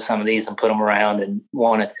pick up some of these and put them around and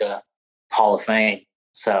one at the Hall of Fame.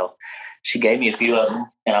 So she gave me a few of them,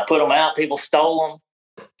 and I put them out. People stole them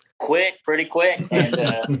pretty quick.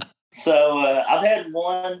 And so I've had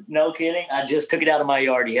one, no kidding. I just took it out of my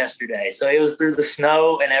yard yesterday. So it was through the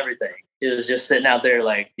snow and everything. It was just sitting out there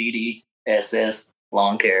like DDSS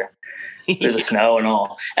lawn care through the snow and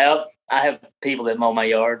all. I have people that mow my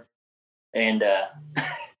yard, and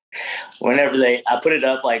whenever I put it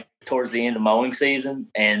up like towards the end of mowing season,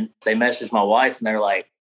 and they messaged my wife and they're like,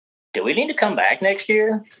 do we need to come back next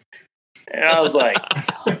year? And I was like,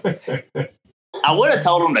 I would have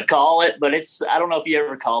told them to call it, but I don't know if you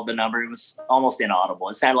ever called the number. It was almost inaudible.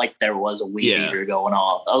 It sounded like there was a weed eater going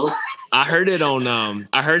off. I was like, I heard it on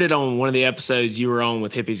one of the episodes you were on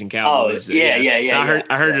with Hippies and Cowboys. Oh, yeah. So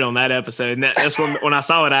I heard it on that episode. And that's when I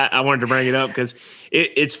saw it, I wanted to bring it up because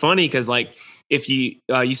it's funny because like if you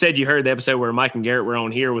said you heard the episode where Mike and Garrett were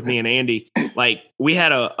on here with me and Andy, like we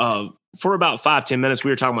had for about 5-10 minutes,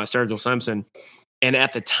 we were talking about Sturgill Simpson. And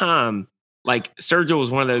at the time, like Sturgill was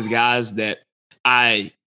one of those guys that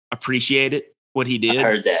I appreciated what he did. I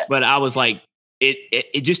heard that. But I was like,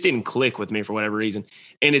 it just didn't click with me for whatever reason.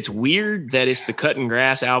 And it's weird that it's the Cutting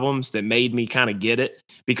Grass albums that made me kind of get it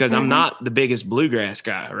because I'm not the biggest bluegrass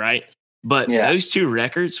guy, right? But those two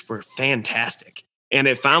records were fantastic. And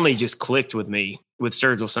it finally just clicked with me with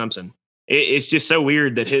Sturgill Simpson. It's just so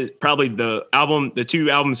weird that the two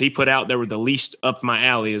albums he put out that were the least up my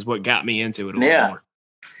alley is what got me into it a little more.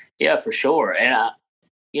 Yeah, for sure. And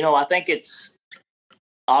I think it's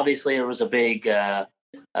obviously there was a big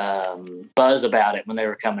buzz about it when they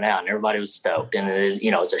were coming out and everybody was stoked, and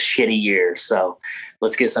it's a shitty year, so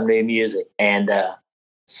let's get some new music. And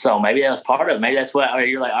so maybe that was part of it. Maybe that's what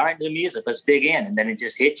you're like, all right, new music, let's dig in, and then it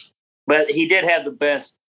just hit you. But he did have the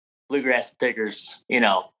best bluegrass pickers,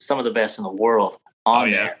 some of the best in the world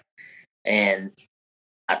on there. And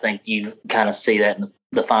I think you kind of see that in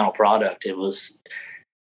the final product. It was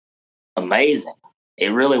amazing. It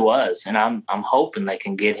really was. And I'm hoping they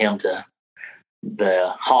can get him to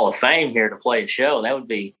the Hall of Fame here to play a show. That would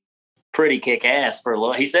be pretty kick ass for a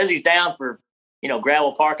little. He says he's down for,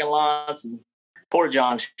 gravel parking lots and Port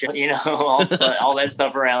John, all that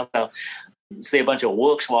stuff around. So see a bunch of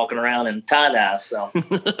wooks walking around in tie-dye. So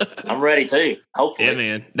I'm ready too. Hopefully. Yeah,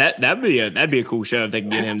 man. That'd be a cool show if they can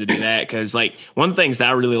get him to do that. Cause like one of the things that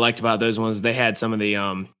I really liked about those ones, they had some of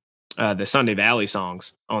the Sunday Valley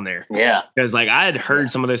songs on there. Yeah. Cause like I had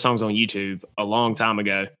heard some of those songs on YouTube a long time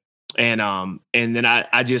ago. And then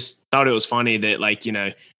I just thought it was funny that like,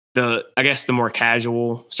 I guess the more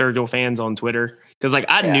casual Sturgill fans on Twitter, because like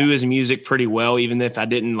I knew his music pretty well, even if I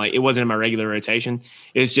didn't it wasn't in my regular rotation.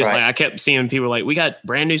 It's just like I kept seeing people like, we got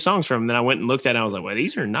brand new songs from him. Then I went and looked at it. And I was like, well,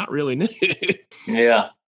 these are not really new.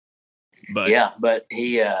 But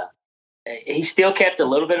he still kept a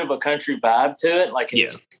little bit of a country vibe to it, like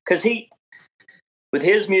because with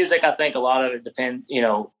his music, I think a lot of it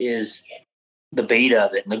is the beat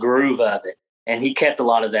of it and the groove of it. And he kept a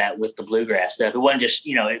lot of that with the bluegrass stuff. It wasn't just,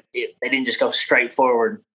 they didn't just go straight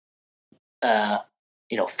forward,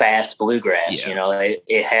 fast bluegrass.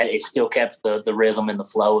 It still kept the rhythm and the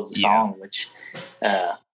flow of the song, which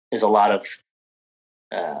is a lot of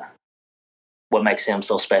what makes him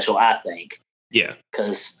so special, I think. Yeah.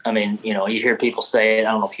 Because, you hear people say it.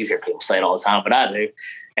 I don't know if you hear people say it all the time, but I do.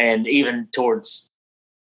 And even towards,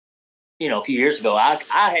 a few years ago, I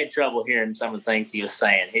had trouble hearing some of the things he was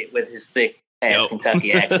saying with his thick ass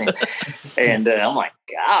Kentucky accent. And I'm like,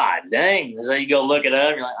 God dang. So you go look it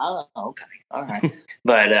up, you're like, oh, okay. All right.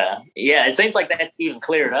 But it seems like that's even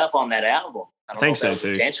cleared up on that album. I don't know if that was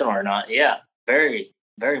intentional or not. Yeah, very,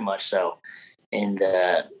 very much so. And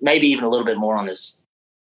maybe even a little bit more on this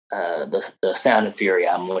the Sound and Fury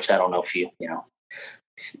album, which I don't know if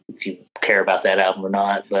if you care about that album or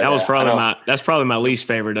not. But that was probably my least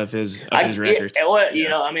favorite of his records. You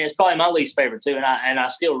know, I mean, it's probably my least favorite too, and I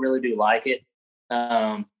still really do like it.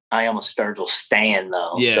 I am a Sturgill stan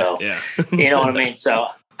though, so you know what I mean. So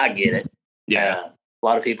I get it. Yeah. A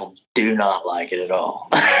lot of people do not like it at all.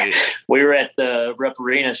 We were at the Rupp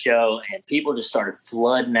Arena show, and people just started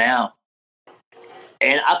flooding out.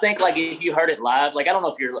 And I think, like, if you heard it live, like, I don't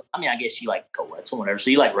know if I guess you like Colette's or whatever, so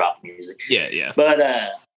you like rock music. Yeah. But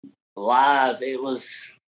live, it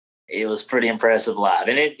was pretty impressive live.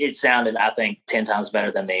 And it sounded, I think, 10 times better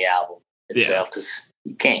than the album itself, because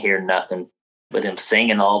you can't hear nothing with him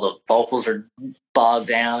singing. All the vocals are bogged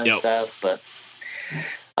down and stuff. But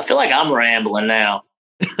I feel like I'm rambling now.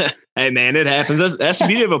 Hey, man, it happens. That's the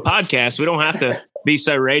beauty of a podcast. We don't have to be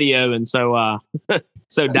so radio and so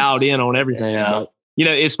so dialed in on everything. Yeah. But, you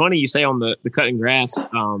know, it's funny you say on the Cutting Grass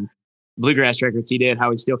bluegrass records he did,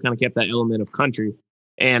 how he still kind of kept that element of country.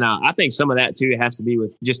 And I think some of that, too, has to be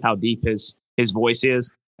with just how deep his voice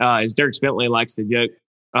is. As Dirk Bentley likes to joke,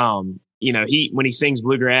 you know, when he sings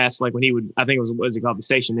bluegrass, like when he would, I think it was called the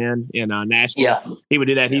Station Inn in Nashville. He would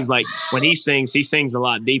do that. He's like, when he sings a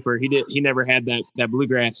lot deeper. He never had that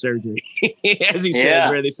bluegrass surgery, as he says,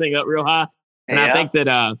 where they sing up real high. And I think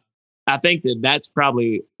that that's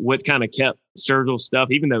probably what kind of kept Sturgill's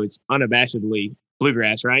stuff, even though it's unabashedly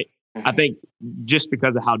bluegrass, right? Mm-hmm. I think just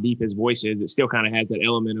because of how deep his voice is, it still kind of has that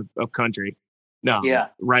element of country,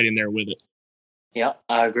 right in there with it. Yeah,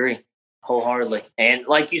 I agree wholeheartedly. And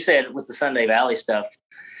like you said, with the Sunday Valley stuff,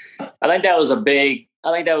 I think that was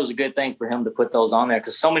a good thing for him to put those on there,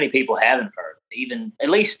 because so many people haven't heard. Even, at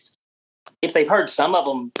least if they've heard some of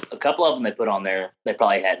them, a couple of them they put on there, they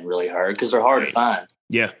probably hadn't really heard, because they're hard to find.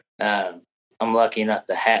 Yeah. I'm lucky enough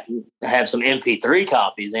to have some MP3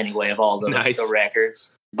 copies anyway of all the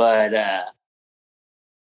records. But I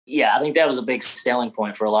think that was a big selling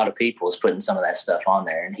point for a lot of people, is putting some of that stuff on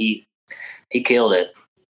there, and he killed it.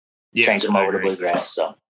 Changing them over to bluegrass.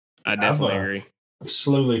 So I definitely agree. I've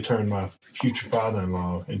slowly turned my future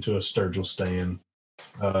father-in-law into a Sturgill stan.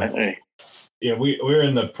 We're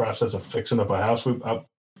in the process of fixing up a house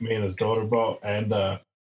me and his daughter bought, and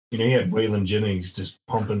he had Waylon Jennings just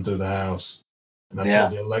pumping through the house. And I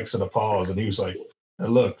told the Alexa to pause, and he was like, "Now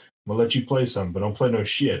look, I'm gonna let you play something, but don't play no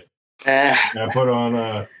shit." And I put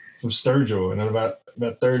on some Sturgill, and then about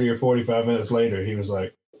 30 or 45 minutes later, he was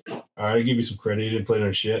like, "All right, I'll give you some credit. You didn't play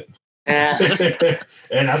no shit."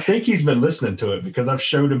 And I think he's been listening to it, because I've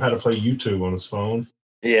showed him how to play YouTube on his phone.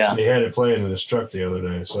 Yeah, he had it playing in his truck the other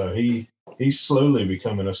day, so he's slowly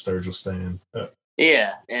becoming a Sturgill stan.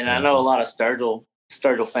 And I know a lot of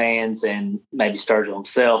Sturgill fans, and maybe Sturgill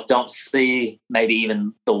himself, don't see maybe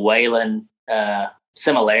even the Waylon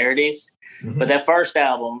similarities. Mm-hmm. But that first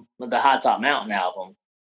album, the High Top Mountain album,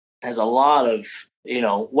 has a lot of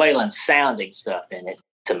Waylon sounding stuff in it,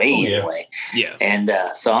 to me anyway. Yeah. And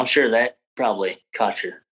so I'm sure that probably caught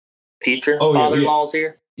your future father-in-laws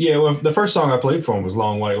here. Yeah, well, the first song I played for him was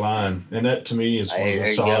Long White Line, and that to me is one of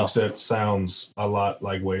the songs that sounds a lot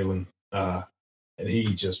like Waylon. And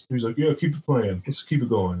he's like, "Yeah, keep it playing. Let's keep it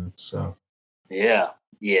going." So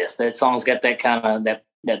yes, that song's got that kind of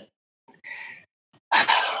that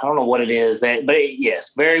I don't know what it is,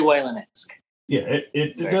 yes, very Waylon-esque. Yeah,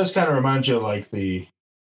 it does kind of remind you of like the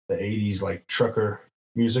 80s like trucker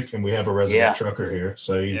music, and we have a resident trucker here.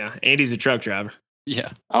 So Andy's a truck driver.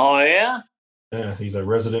 Yeah. Oh yeah. Yeah, he's a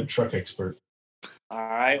resident truck expert. All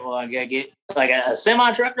right. Well, I gotta get like a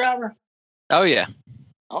semi truck driver. Oh yeah.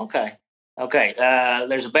 Okay.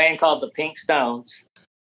 There's a band called the Pink Stones.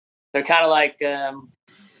 They're kind of like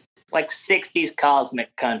 60s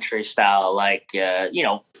cosmic country style,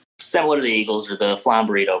 similar to the Eagles or the Flying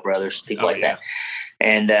Burrito Brothers, people that.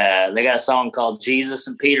 And they got a song called Jesus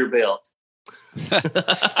and Peterbilt.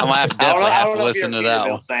 I might definitely have to listen to that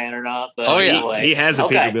one. Fan or not? But anyway. He has a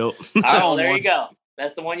Peterbilt. Oh, there you go.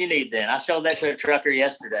 That's the one you need. Then I showed that to a trucker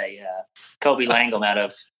yesterday. Kobe Langham out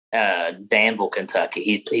of Danville,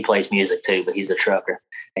 Kentucky. He plays music too, but he's a trucker,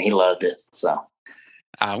 and he loved it. So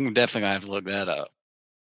I'm definitely gonna have to look that up.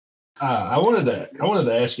 I wanted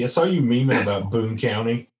to ask you. I saw you memeing about Boone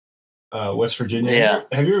County, West Virginia. Yeah.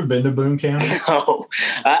 Have you ever been to Boone County? No.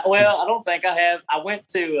 I don't think I have. I went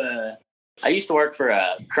to. I used to work for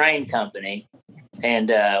a crane company,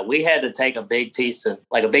 and we had to take a big piece of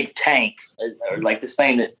a big tank, or like this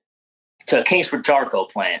thing to a Kingsford charcoal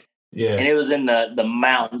plant. Yeah. And it was in the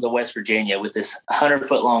mountains of West Virginia with this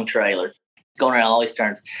 100-foot long trailer going around all these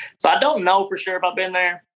turns. So I don't know for sure if I've been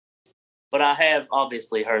there, but I have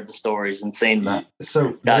obviously heard the stories and seen the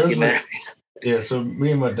documentaries. So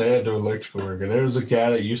me and my dad do electrical work, and there was a guy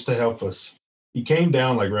that used to help us he came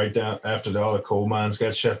down like right down after all the coal mines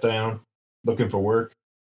got shut down, looking for work.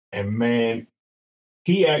 And man,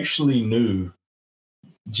 he actually knew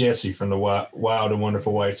Jesse from the Wild and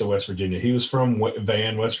Wonderful Whites of West Virginia. He was from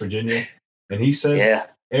Van, West Virginia, and he said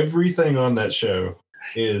everything on that show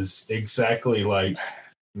is exactly like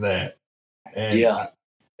that.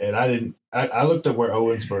 And I didn't. I looked up where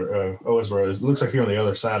Owensboro is. It looks like you're on the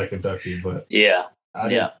other side of Kentucky, but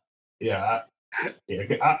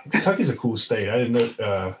Kentucky's a cool state. I didn't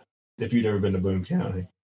know if you'd ever been to Boone County,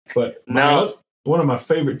 but one of my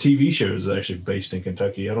favorite TV shows is actually based in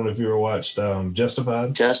Kentucky. I don't know if you ever watched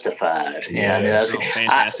Justified. Justified, that's a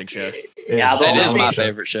fantastic show. Yeah, that is my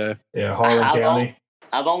favorite show. Yeah, Harlan County.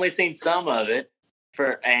 I've only seen some of it,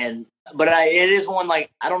 but it is one like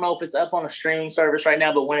I don't know if it's up on a streaming service right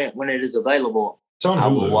now, but when it is available, it's on Hulu. I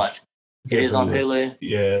will watch. It is on Hulu.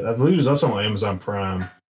 Yeah, I believe it's also on Amazon Prime.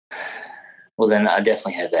 Well, then I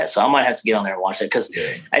definitely have that, so I might have to get on there and watch it because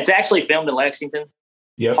it's actually filmed in Lexington.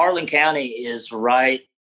 Yep. Harlan County is right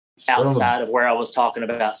outside of where I was talking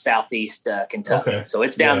about, southeast Kentucky. Okay. So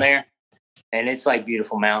it's down there, and it's like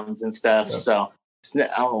beautiful mountains and stuff. Yep. So I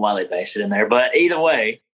don't know why they based it in there, but either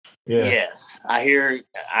way, yes,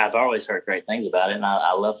 I've always heard great things about it, and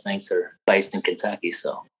I love things that are based in Kentucky.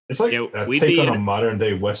 So it's like a take on a modern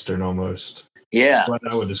day Western almost. Yeah, what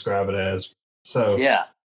I would describe it as. So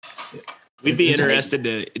we'd be interested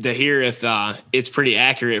to hear if it's pretty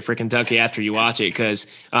accurate for Kentucky after you watch it, because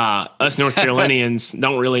us North Carolinians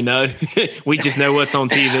don't really know. We just know what's on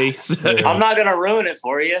TV. So. I'm not going to ruin it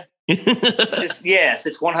for you. It's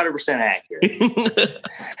 100% accurate.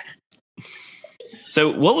 So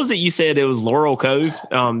what was it you said? It was Laurel Cove.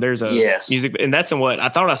 There's a music, and that's in what I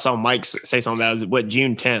thought I saw Mike say something about. It was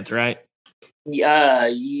June 10th, right? June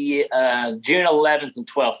 11th and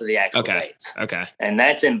 12th are the actual dates. Okay. And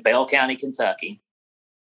that's in Bell County, Kentucky.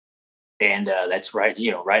 And that's right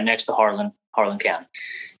next to Harlan County.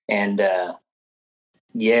 And I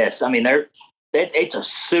mean, it's a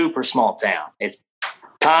super small town. It's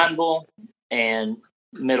Pineville and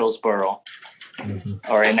Middlesboro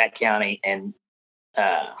are in that county. And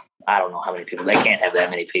I don't know how many people. They can't have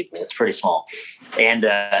that many people. It's pretty small. And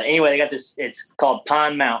anyway, they got this. It's called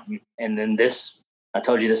Pine Mountain. And then this, I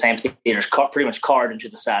told you, this amphitheater's pretty much carved into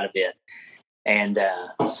the side of it. And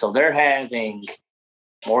so they're having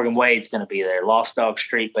Morgan Wade's going to be there. Lost Dog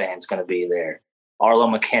Street Band's going to be there. Arlo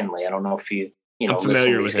McKinley. I don't know if I'm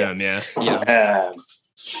familiar with him. Yeah.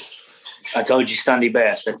 I told you Sunday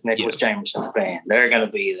Best. That's Nicholas Jamerson's band. They're going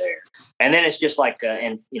to be there. And then it's just like,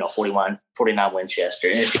 49 Winchester.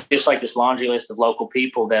 And it's just like this laundry list of local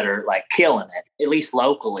people that are like killing it, at least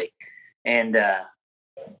locally. And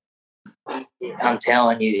I'm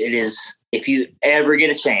telling you, it is, if you ever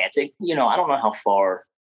get a chance, I don't know how far,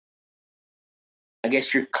 I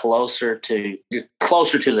guess you're closer to the coast,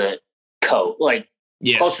 closer to the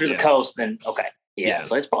coast than,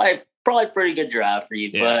 so it's probably a pretty good drive for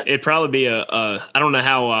you, but it'd probably be I don't know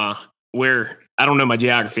how, I don't know my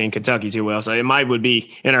geography in Kentucky too well. So it would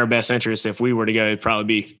be in our best interest if we were to go, it'd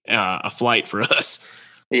probably be a flight for us.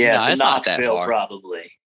 Yeah. To Knoxville,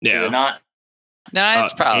 probably. Yeah. Is it not? No,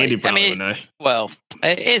 it's probably, Andy probably would know. Well,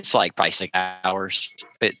 it's like probably 6 hours.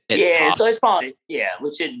 So it's probably,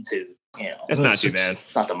 which isn't too, it's not too bad.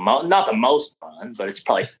 Not the most fun, but it's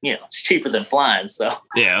probably, it's cheaper than flying. So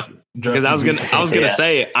yeah, because I was gonna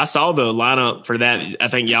say I saw the lineup for that. I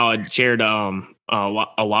think y'all had shared a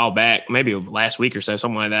while back, maybe last week or so,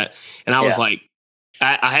 something like that. And I was like,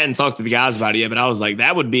 I hadn't talked to the guys about it yet, but I was like,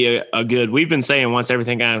 that would be a good. We've been saying once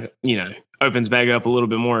everything kind of opens back up a little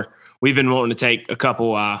bit more, we've been wanting to take a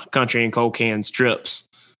couple country and cold cans trips.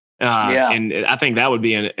 And I think that would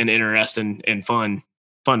be an interesting and fun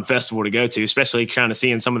festival to go to, especially kind of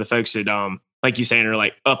seeing some of the folks that, like you saying, are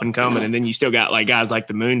like up and coming. And then you still got like guys like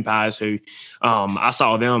the Moon Pies who I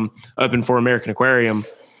saw them open for American Aquarium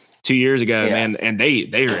 2 years ago, man. And they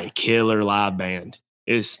are a killer live band.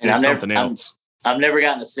 It's something else. I've never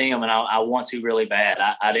gotten to see them, and I want to really bad.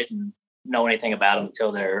 I didn't know anything about them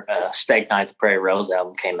until their Steak Night at the Prairie Rose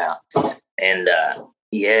album came out. And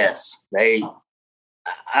yes, I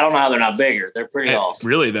don't know how they're not bigger. They're pretty awesome.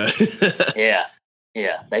 Really though.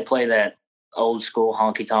 Yeah. They play that old school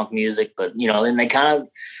honky tonk music, but then they kind of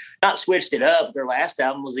not switched it up. Their last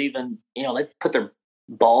album was even, they put their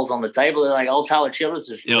balls on the table. They're like, "Oh, Tyler Childers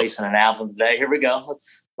is releasing an album today. Here we go.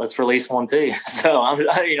 Let's release one too." So I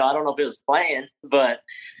don't know if it was planned, but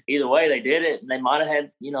either way, they did it, and they might have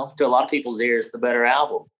had, to a lot of people's ears, the better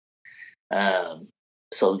album.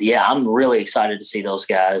 So yeah, I'm really excited to see those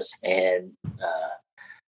guys, and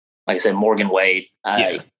like I said, Morgan Wade.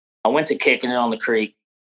 I went to Kicking It on the Creek,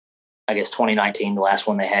 I guess 2019, the last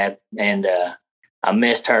one they had, and I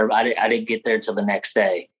missed her. I didn't get there till the next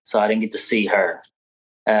day, so I didn't get to see her.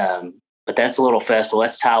 But that's a little festival.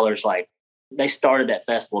 That's Tyler's, like, they started that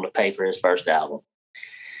festival to pay for his first album.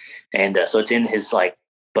 And so it's in his, like,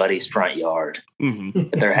 buddy's front yard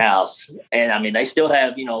at their house. And I mean, they still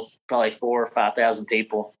have, probably 4,000 or 5,000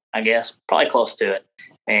 people, I guess, probably close to it.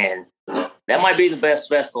 And that might be the best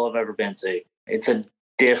festival I've ever been to. It's a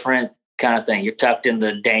different kind of thing. You're tucked in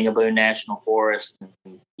the Daniel Boone National Forest.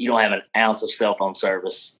 And you don't have an ounce of cell phone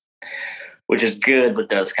service, which is good, but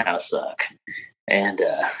does kind of suck. And,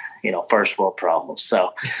 first world problems.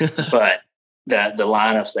 So, but the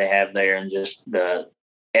lineups they have there, and just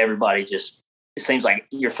everybody just, it seems like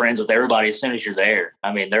you're friends with everybody as soon as you're there.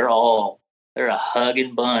 I mean, they're a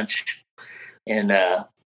hugging bunch in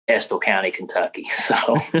Estill County, Kentucky.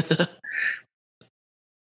 So,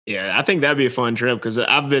 yeah, I think that'd be a fun trip, because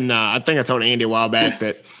I've been, I think I told Andy a while back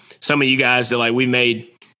that some of you guys that, like, we made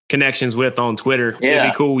connections with on Twitter,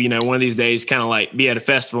 it'd be cool, one of these days, kind of like be at a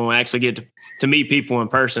festival and actually get to meet people in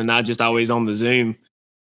person, not just always on the Zoom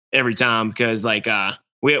every time, because like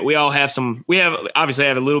we all have obviously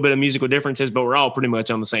have a little bit of musical differences, but we're all pretty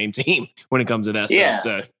much on the same team when it comes to that stuff.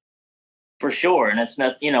 So for sure. And it's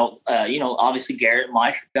not, obviously Garrett and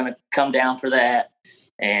Mike are going to come down for that.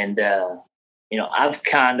 And, I've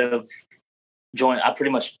kind of I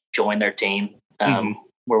pretty much joined their team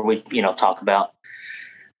where we, talk about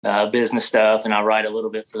business stuff, and I write a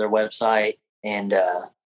little bit for their website. And,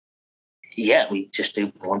 we just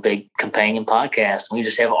do one big companion podcast. We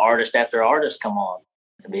just have artist after artist come on.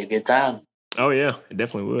 It'd be a good time. Oh yeah, it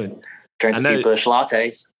definitely would. Drink a few Busch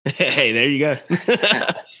lattes. Hey, there you go.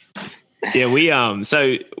 Yeah, we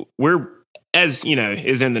so we're, as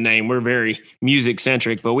is in the name, we're very music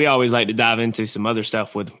centric, but we always like to dive into some other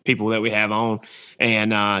stuff with people that we have on.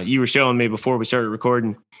 And you were showing me before we started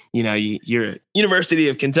recording, you're a University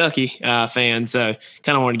of Kentucky fan, so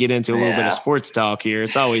kind of want to get into a little bit of sports talk here.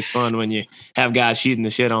 It's always fun when you have guys shooting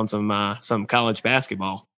the shit on some college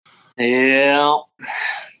basketball. Yeah,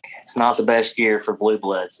 it's not the best year for Blue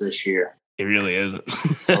Bloods this year. It really isn't.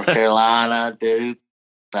 North Carolina, Duke,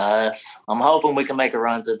 us. I'm hoping we can make a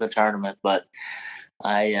run to the tournament, but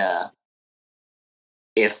I'm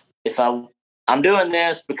doing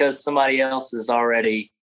this because somebody else is already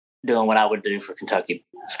doing what I would do for Kentucky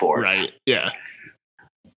sports. Right. Yeah.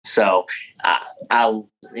 So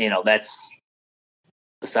that's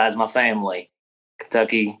besides my family.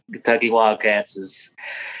 Kentucky Wildcats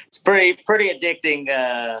it's pretty addicting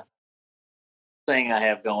thing I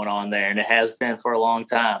have going on there, and it has been for a long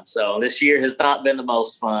time. So this year has not been the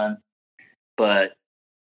most fun, but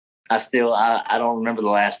I don't remember the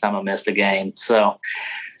last time I missed a game. So,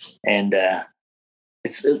 and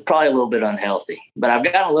it's probably a little bit unhealthy, but I've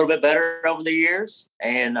gotten a little bit better over the years,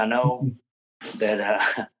 and I know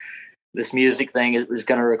that this music thing is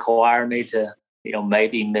going to require me to,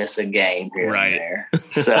 maybe miss a game here and there.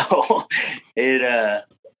 So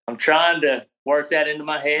I'm trying to work that into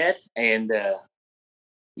my head, and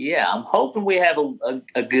I'm hoping we have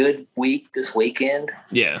a good week this weekend.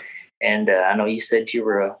 Yeah. And I know you said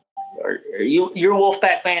you're a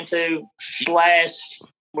Wolfpack fan too, /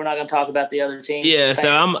 we're not going to talk about the other team. Yeah, so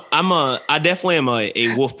I definitely am a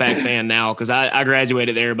Wolfpack fan now, because I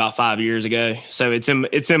graduated there about 5 years ago. So it's in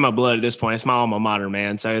my blood at this point. It's my alma mater,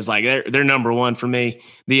 man. So it's like they're number one for me.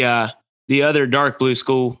 The other dark blue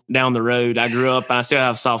school down the road, I grew up and I still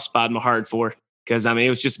have a soft spot in my heart for, because it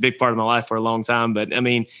was just a big part of my life for a long time. But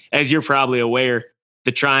as you're probably aware,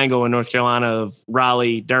 the triangle in North Carolina of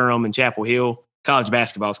Raleigh, Durham, and Chapel Hill, college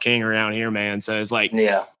basketball's king around here, man. So it's like,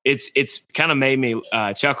 it's kind of made me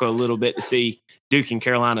chuckle a little bit to see Duke and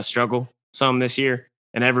Carolina struggle some this year,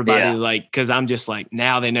 and everybody because I'm just like,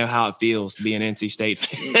 now they know how it feels to be an NC State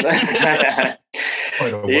fan.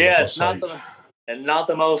 It's not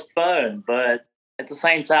the most fun, but at the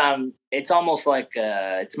same time, it's almost like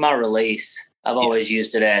it's my release. I've always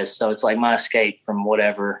used it as, so it's like my escape from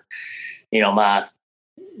whatever, my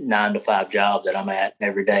 9-to-5 job that I'm at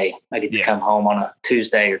every day. I get to come home on a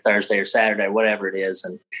Tuesday or Thursday or Saturday, whatever it is,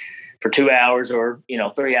 and for 2 hours or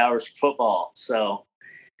 3 hours for football. So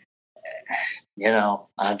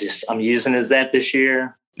I'm using as that this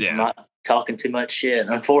year. I'm not talking too much shit,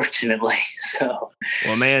 unfortunately. So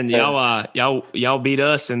well, man, y'all beat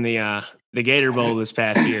us in the Gator Bowl this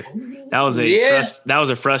past year. That was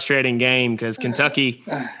a frustrating game, because Kentucky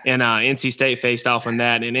and NC State faced off on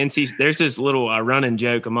that. And there's this little running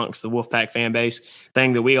joke amongst the Wolfpack fan base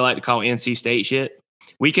thing that we like to call NC State shit.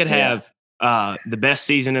 We could have the best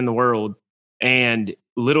season in the world, and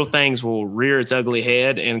little things will rear its ugly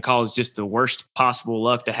head and cause just the worst possible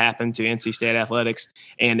luck to happen to NC State athletics.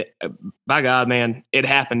 And by God, man, it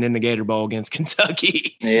happened in the Gator Bowl against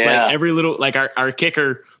Kentucky. Yeah. Like every little, like our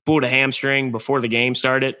kicker pulled a hamstring before the game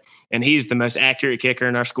started, and he's the most accurate kicker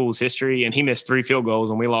in our school's history. And he missed 3 field goals,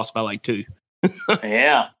 and we lost by like 2.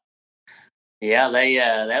 Yeah. Yeah. They,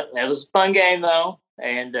 that was a fun game though.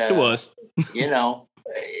 And, It was. you know,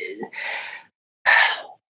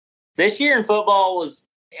 this year in football was,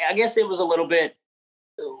 I guess it was a little bit,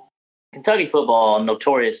 Kentucky football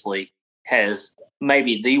notoriously has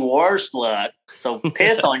maybe the worst luck. So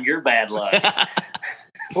piss on your bad luck.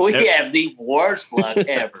 We have the worst luck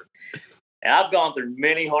ever. And I've gone through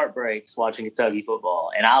many heartbreaks watching Kentucky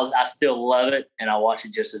football, and I still love it, and I watch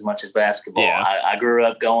it just as much as basketball. Yeah. I grew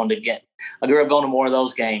up going to more of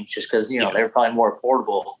those games just because, you know, they were probably more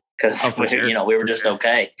affordable because, sure. you know, we were just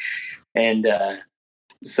okay. And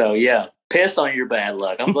so, yeah, piss on your bad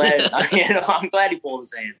luck. I'm glad, I'm glad he pulled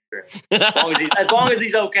his hand through. As long as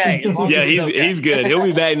he's okay. Yeah, he's good. He'll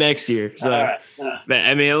be back next year. So, All right. but,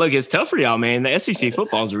 I mean, look, it's tough for y'all, man. The SEC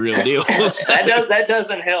football is a real deal. So. That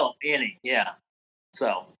doesn't help any. Yeah.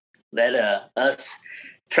 So that us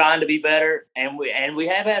trying to be better, and we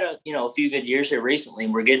have had a few good years here recently,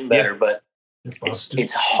 and we're getting better, but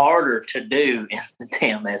it's harder to do in the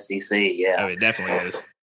damn SEC. Yeah. Oh, it definitely is.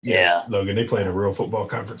 Yeah. Logan, they play in a real football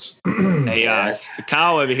conference. Hey,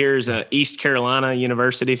 Kyle over here is a East Carolina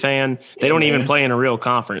University fan. They don't even play in a real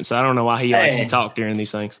conference. So I don't know why he likes to talk during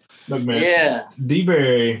these things. Look, man. Yeah.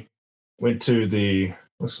 D-Berry went to the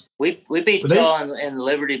we beat y'all in the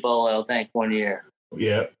Liberty Bowl, I think, one year.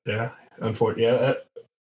 Yeah. Unfortunately, yeah.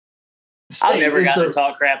 I've never gotten to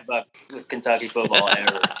talk crap with Kentucky football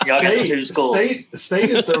ever. Y'all got 2 schools. State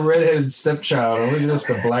is the redheaded stepchild. And we're just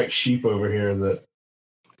the black sheep over here that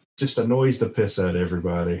just annoys the piss out of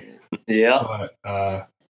everybody. Yeah. But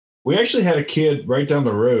we actually had a kid right down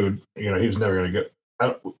the road. You know, he was never going to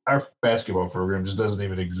go. Our basketball program just doesn't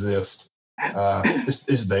even exist.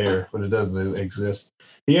 It's there, but it doesn't exist.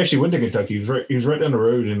 He actually went to Kentucky. He was right down the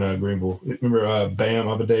road in Greenville. Remember Bam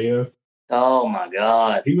Abadeo? Oh my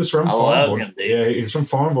God! He was from Farmville. Farmville. Yeah, he was from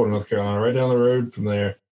Farmville, North Carolina, right down the road from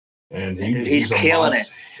there. And he's killing it.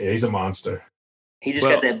 Yeah, he's a monster. He just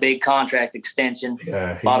got that big contract extension.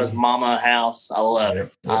 Yeah, bought his mama a house. I love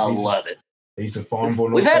it. I love it. He's a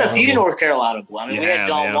Farmville. We've had a few North Carolina. I mean, we had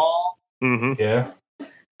John Wall. Mm-hmm. Yeah.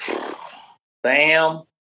 Bam.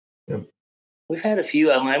 Yep. We've had a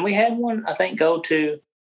few of them, and we had one, I think, go to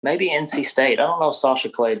maybe NC State. I don't know if Sasha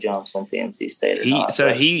Clay Jones went to NC State or not.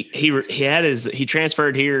 So he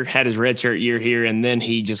transferred here, had his redshirt year here, and then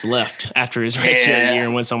he just left after his redshirt year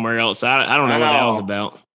and went somewhere else. I don't know what that was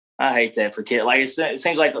about. I hate that for kids. Like it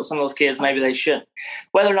seems like some of those kids, maybe they shouldn't,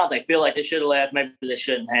 whether or not they feel like they should have left, maybe they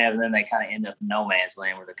shouldn't have, and then they kind of end up in no man's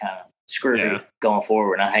land where they're kind of screwed going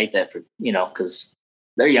forward. And I hate that for because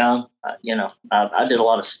they're young. I did a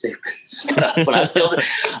lot of stupid stuff, but I still do.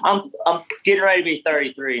 I'm getting ready to be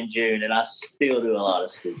 33 in June, and I still do a lot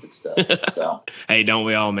of stupid stuff. So hey, don't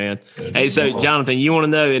we all, man? Hey, so Jonathan, you want to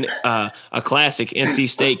know a classic NC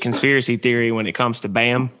State conspiracy theory when it comes to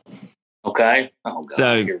Bam? Okay. Oh, God.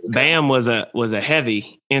 So Bam was a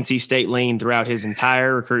heavy NC State lean throughout his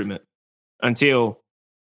entire recruitment until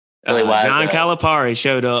John Calipari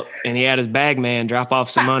showed up and he had his bag man drop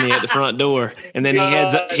off some money at the front door, and then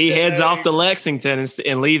he heads off to Lexington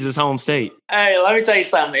and leaves his home state. Hey, let me tell you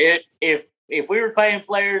something. If we were paying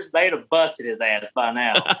players, they'd have busted his ass by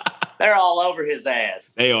now. They're all over his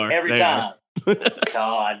ass. They are every time.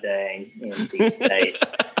 God dang, NC State.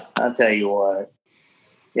 I'll tell you what.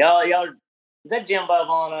 Y'all, is that Jim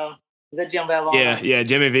Valvano? Yeah,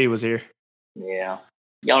 Jimmy V was here. Yeah.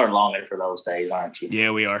 Y'all are longing for those days, aren't you?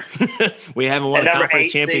 Yeah, we are. We haven't won a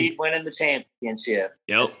conference championship. Winning the championship.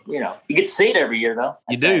 Yep. You get to see it every year, though.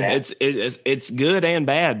 You do. It's good and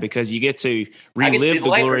bad because you get to relive the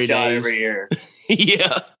glory days every year.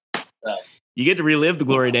 Yeah. You get to relive the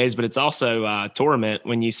glory days, but it's also torment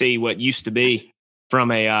when you see what used to be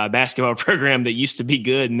from a basketball program that used to be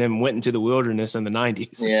good and then went into the wilderness in the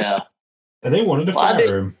 90s. Yeah. And they wanted to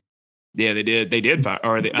fire him. Yeah, they did. They did fire,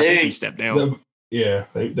 I think he stepped down.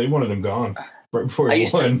 They wanted him gone right before he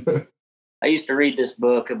won. I used to read this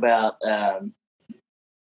book about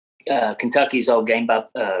Kentucky's old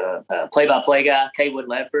play-by-play guy, Kaywood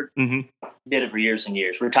Ledford. Mm-hmm. Did it for years and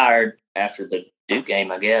years. Retired after the Duke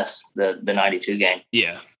game, I guess, the 92 game.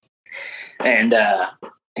 Yeah. And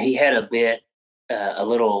he had a bit, a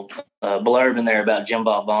little blurb in there about Jim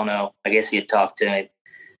Valvano. I guess he had talked to him.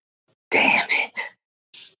 Damn it.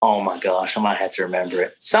 Oh my gosh, I might have to remember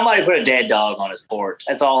it. Somebody put a dead dog on his porch.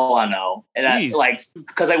 That's all I know. And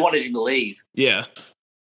because they wanted him to leave. Yeah.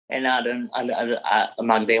 and I'm not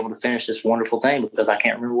gonna be able to finish this wonderful thing because I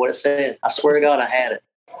can't remember what it said. I swear to God, I had it.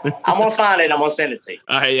 I'm gonna find it. And I'm gonna send it to you.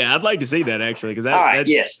 All right, yeah, I'd like to see that actually because All right,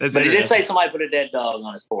 yes, that's but it did interesting. say somebody put a dead dog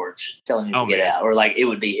on his porch, telling him to get out, or like it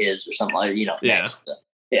would be his or something like next.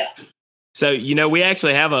 Yeah. So, we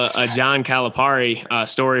actually have a John Calipari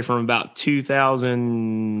story from about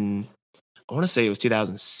 2000. I want to say it was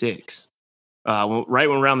 2006. Right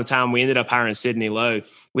around the time we ended up hiring Sidney Lowe,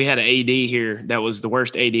 we had an AD here that was the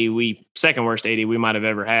second worst AD we might have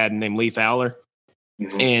ever had, named Lee Fowler.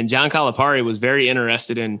 Mm-hmm. And John Calipari was very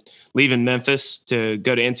interested in leaving Memphis to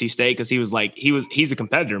go to NC State because he was like, he's a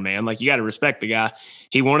competitor, man. Like, you got to respect the guy.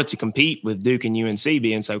 He wanted to compete with Duke and UNC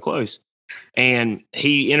being so close. And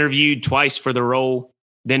he interviewed twice for the role.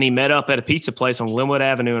 Then he met up at a pizza place on Linwood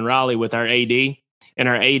Avenue in Raleigh with our AD. And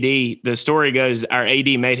our AD, the story goes, our AD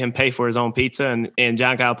made him pay for his own pizza. And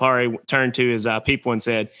John Calipari turned to his people and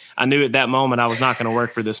said, I knew at that moment I was not going to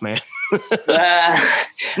work for this man.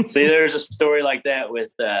 See, there's a story like that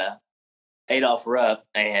with Adolph Rupp,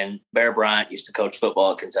 and Bear Bryant used to coach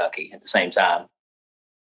football at Kentucky at the same time.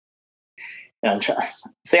 And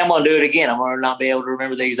I'm going to do it again. I'm going to not be able to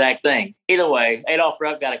remember the exact thing. Either way, Adolph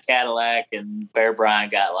Rupp got a Cadillac, and Bear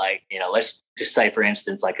Bryant got let's just say, for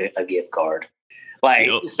instance, like a gift card.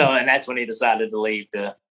 So, and that's when he decided to leave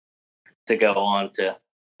to go on to,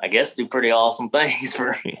 I guess, do pretty awesome things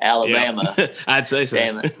for Alabama. Yeah. I'd say so.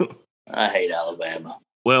 Damn it. I hate Alabama.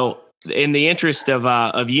 Well, in the interest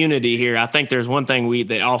of unity here, I think there's one thing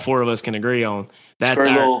that all four of us can agree on. That's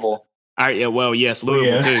Louisville. Yes,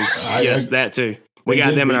 Louisville too. Yes, that too. We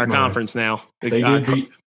got them in our conference now. They did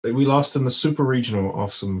beat. We lost in the Super Regional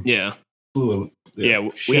off some. Yeah.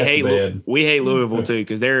 We hate Louisville too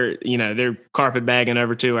because they're carpet bagging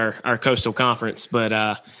over to our coastal conference.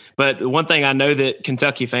 But one thing I know that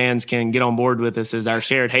Kentucky fans can get on board with us is our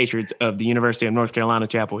shared hatred of the University of North Carolina,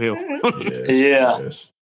 Chapel Hill.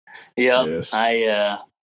 Yes. It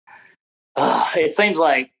seems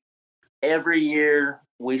like every year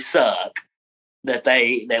we suck that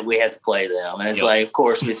we have to play them, and it's like, of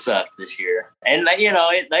course we sucked this year, and they're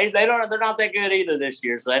not that good either this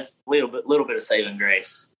year, so that's a little bit of saving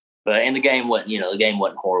grace. But and the game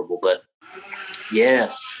wasn't horrible, but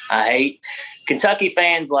yes, I hate Kentucky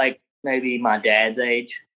fans like maybe my dad's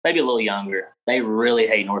age, maybe a little younger. They really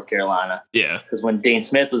hate North Carolina. Yeah, because when Dean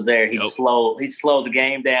Smith was there, he'd slow the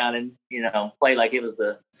game down and play like it was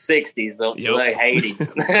the '60s. So they hate him.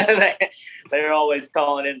 They're always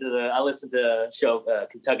calling into I listen to a show,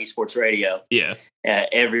 Kentucky Sports Radio. Yeah,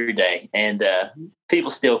 every day, and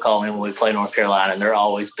people still call in when we play North Carolina, and they're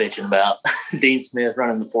always bitching about Dean Smith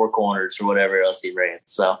running the four corners or whatever else he ran.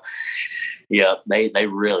 So, they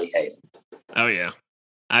really hate him. Oh yeah.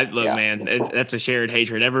 Man, that's a shared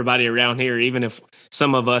hatred. Everybody around here, even if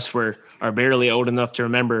some of us are barely old enough to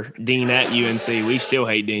remember Dean at UNC, we still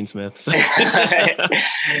hate Dean Smith. So.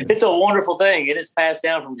 It's a wonderful thing. It is passed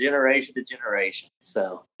down from generation to generation.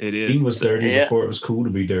 So it is. Dean was dirty before it was cool to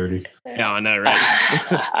be dirty. Yeah, I know,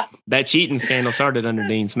 right? That cheating scandal started under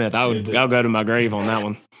Dean Smith. I'll go to my grave on that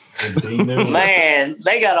one. Man,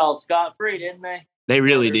 they got off scot-free, didn't they? They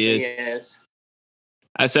really did. Yes.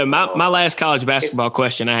 So my last college basketball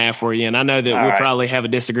question I have for you, and I know that we'll probably have a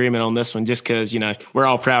disagreement on this one just because, we're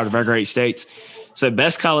all proud of our great states. So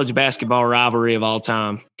best college basketball rivalry of all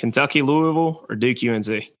time, Kentucky, Louisville, or Duke,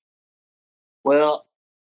 UNC? Well,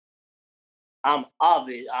 I'm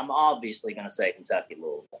obviously going to say Kentucky,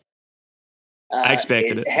 Louisville. I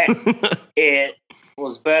expected it. It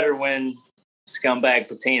was better when Scumbag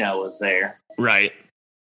Patino was there. Right.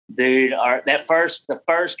 Dude, the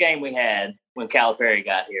first game we had when Calipari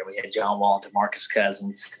got here, we had John Wall and DeMarcus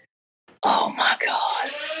Cousins. Oh my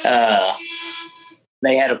God.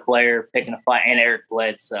 They had a player picking a fight, and Eric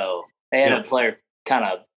Bledsoe. They had a player kind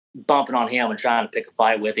of bumping on him and trying to pick a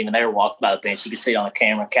fight with him, and they were walking by the bench. You could see it on the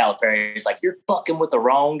camera. Calipari was like, "You're fucking with the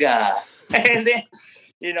wrong guy." And then,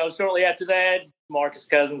 shortly after that, Marcus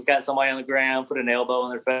Cousins got somebody on the ground, put an elbow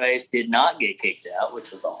in their face, did not get kicked out,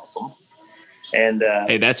 which was awesome. And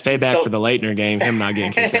hey, that's payback for the Leitner game, him not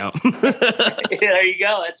getting kicked out. There you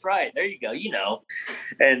go. That's right. There you go.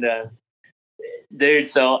 And dude,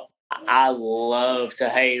 so I love to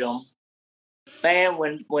hate them. Man,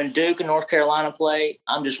 when Duke and North Carolina play,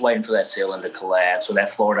 I'm just waiting for that ceiling to collapse or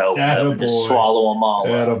that floor to open up and just swallow them all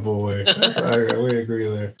up. Attaboy. We agree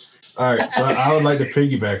there. All right, so I would like to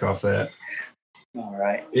piggyback off that. All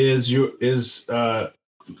right. Is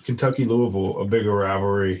Kentucky Louisville a bigger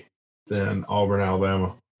rivalry than Auburn,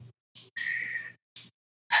 Alabama?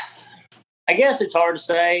 I guess it's hard to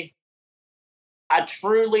say. I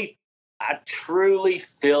truly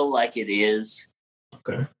feel like it is.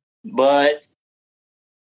 Okay. But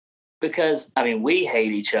because I mean, we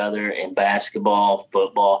hate each other in basketball,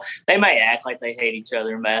 football. They may act like they hate each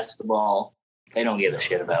other in basketball. They don't give a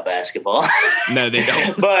shit about basketball. No, they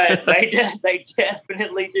don't. But they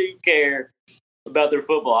definitely do care about their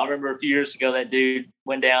football. I remember a few years ago that dude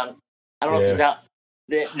went down. I don't know if he's out.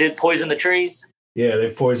 Did poison the trees? Yeah,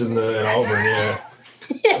 they poisoned at Auburn. Yeah.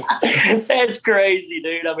 Yeah, that's crazy,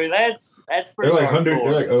 dude. I mean, that's pretty.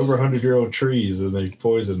 They're like over 100-year-old trees, and they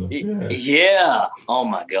poison them. Yeah. Yeah. Oh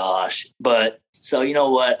my gosh. But so you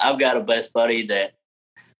know what? I've got a best buddy that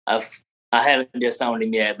I haven't disowned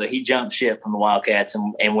him yet, but he jumped ship from the Wildcats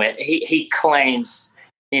and went. He claims,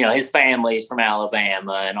 his family's from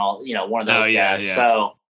Alabama and all. One of those guys. Yeah.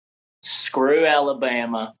 So screw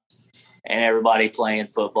Alabama and everybody playing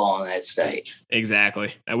football in that state.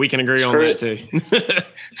 Exactly. We can agree on that too.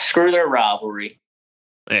 Screw their rivalry.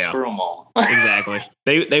 Yeah. Screw them all. Exactly.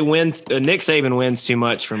 They win. Nick Saban wins too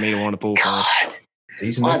much for me to want to pull for him. God.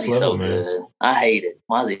 He's Why next is he level, so man. good? I hate it.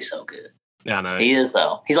 Why is he so good? I know. He is,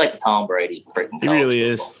 though. He's like the Tom Brady of freaking He college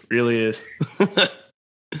really football. is. Really is.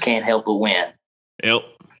 Can't help but win. Yep.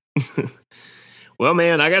 Well,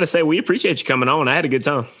 man, I got to say, we appreciate you coming on. I had a good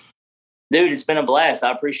time. Dude, it's been a blast.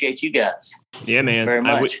 I appreciate you guys. Yeah, man. Very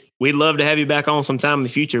much. We'd love to have you back on sometime in the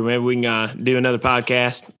future. Maybe we can do another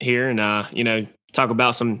podcast here and, talk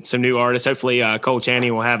about some new artists. Hopefully Cole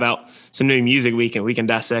Chaney will have out some new music. We can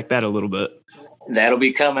dissect that a little bit. That'll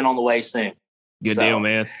be coming on the way soon. Good deal,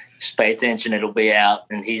 man. Just pay attention. It'll be out.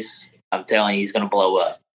 And I'm telling you, he's going to blow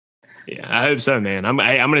up. Yeah, I hope so, man. I'm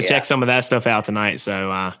going to check some of that stuff out tonight.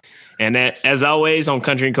 So, and as always on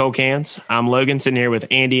Country and Cold Cans, I'm Logan sitting here with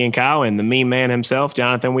Andy and Kyle and the mean man himself,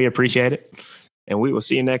 Jonathan. We appreciate it. And we will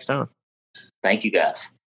see you next time. Thank you,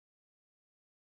 guys.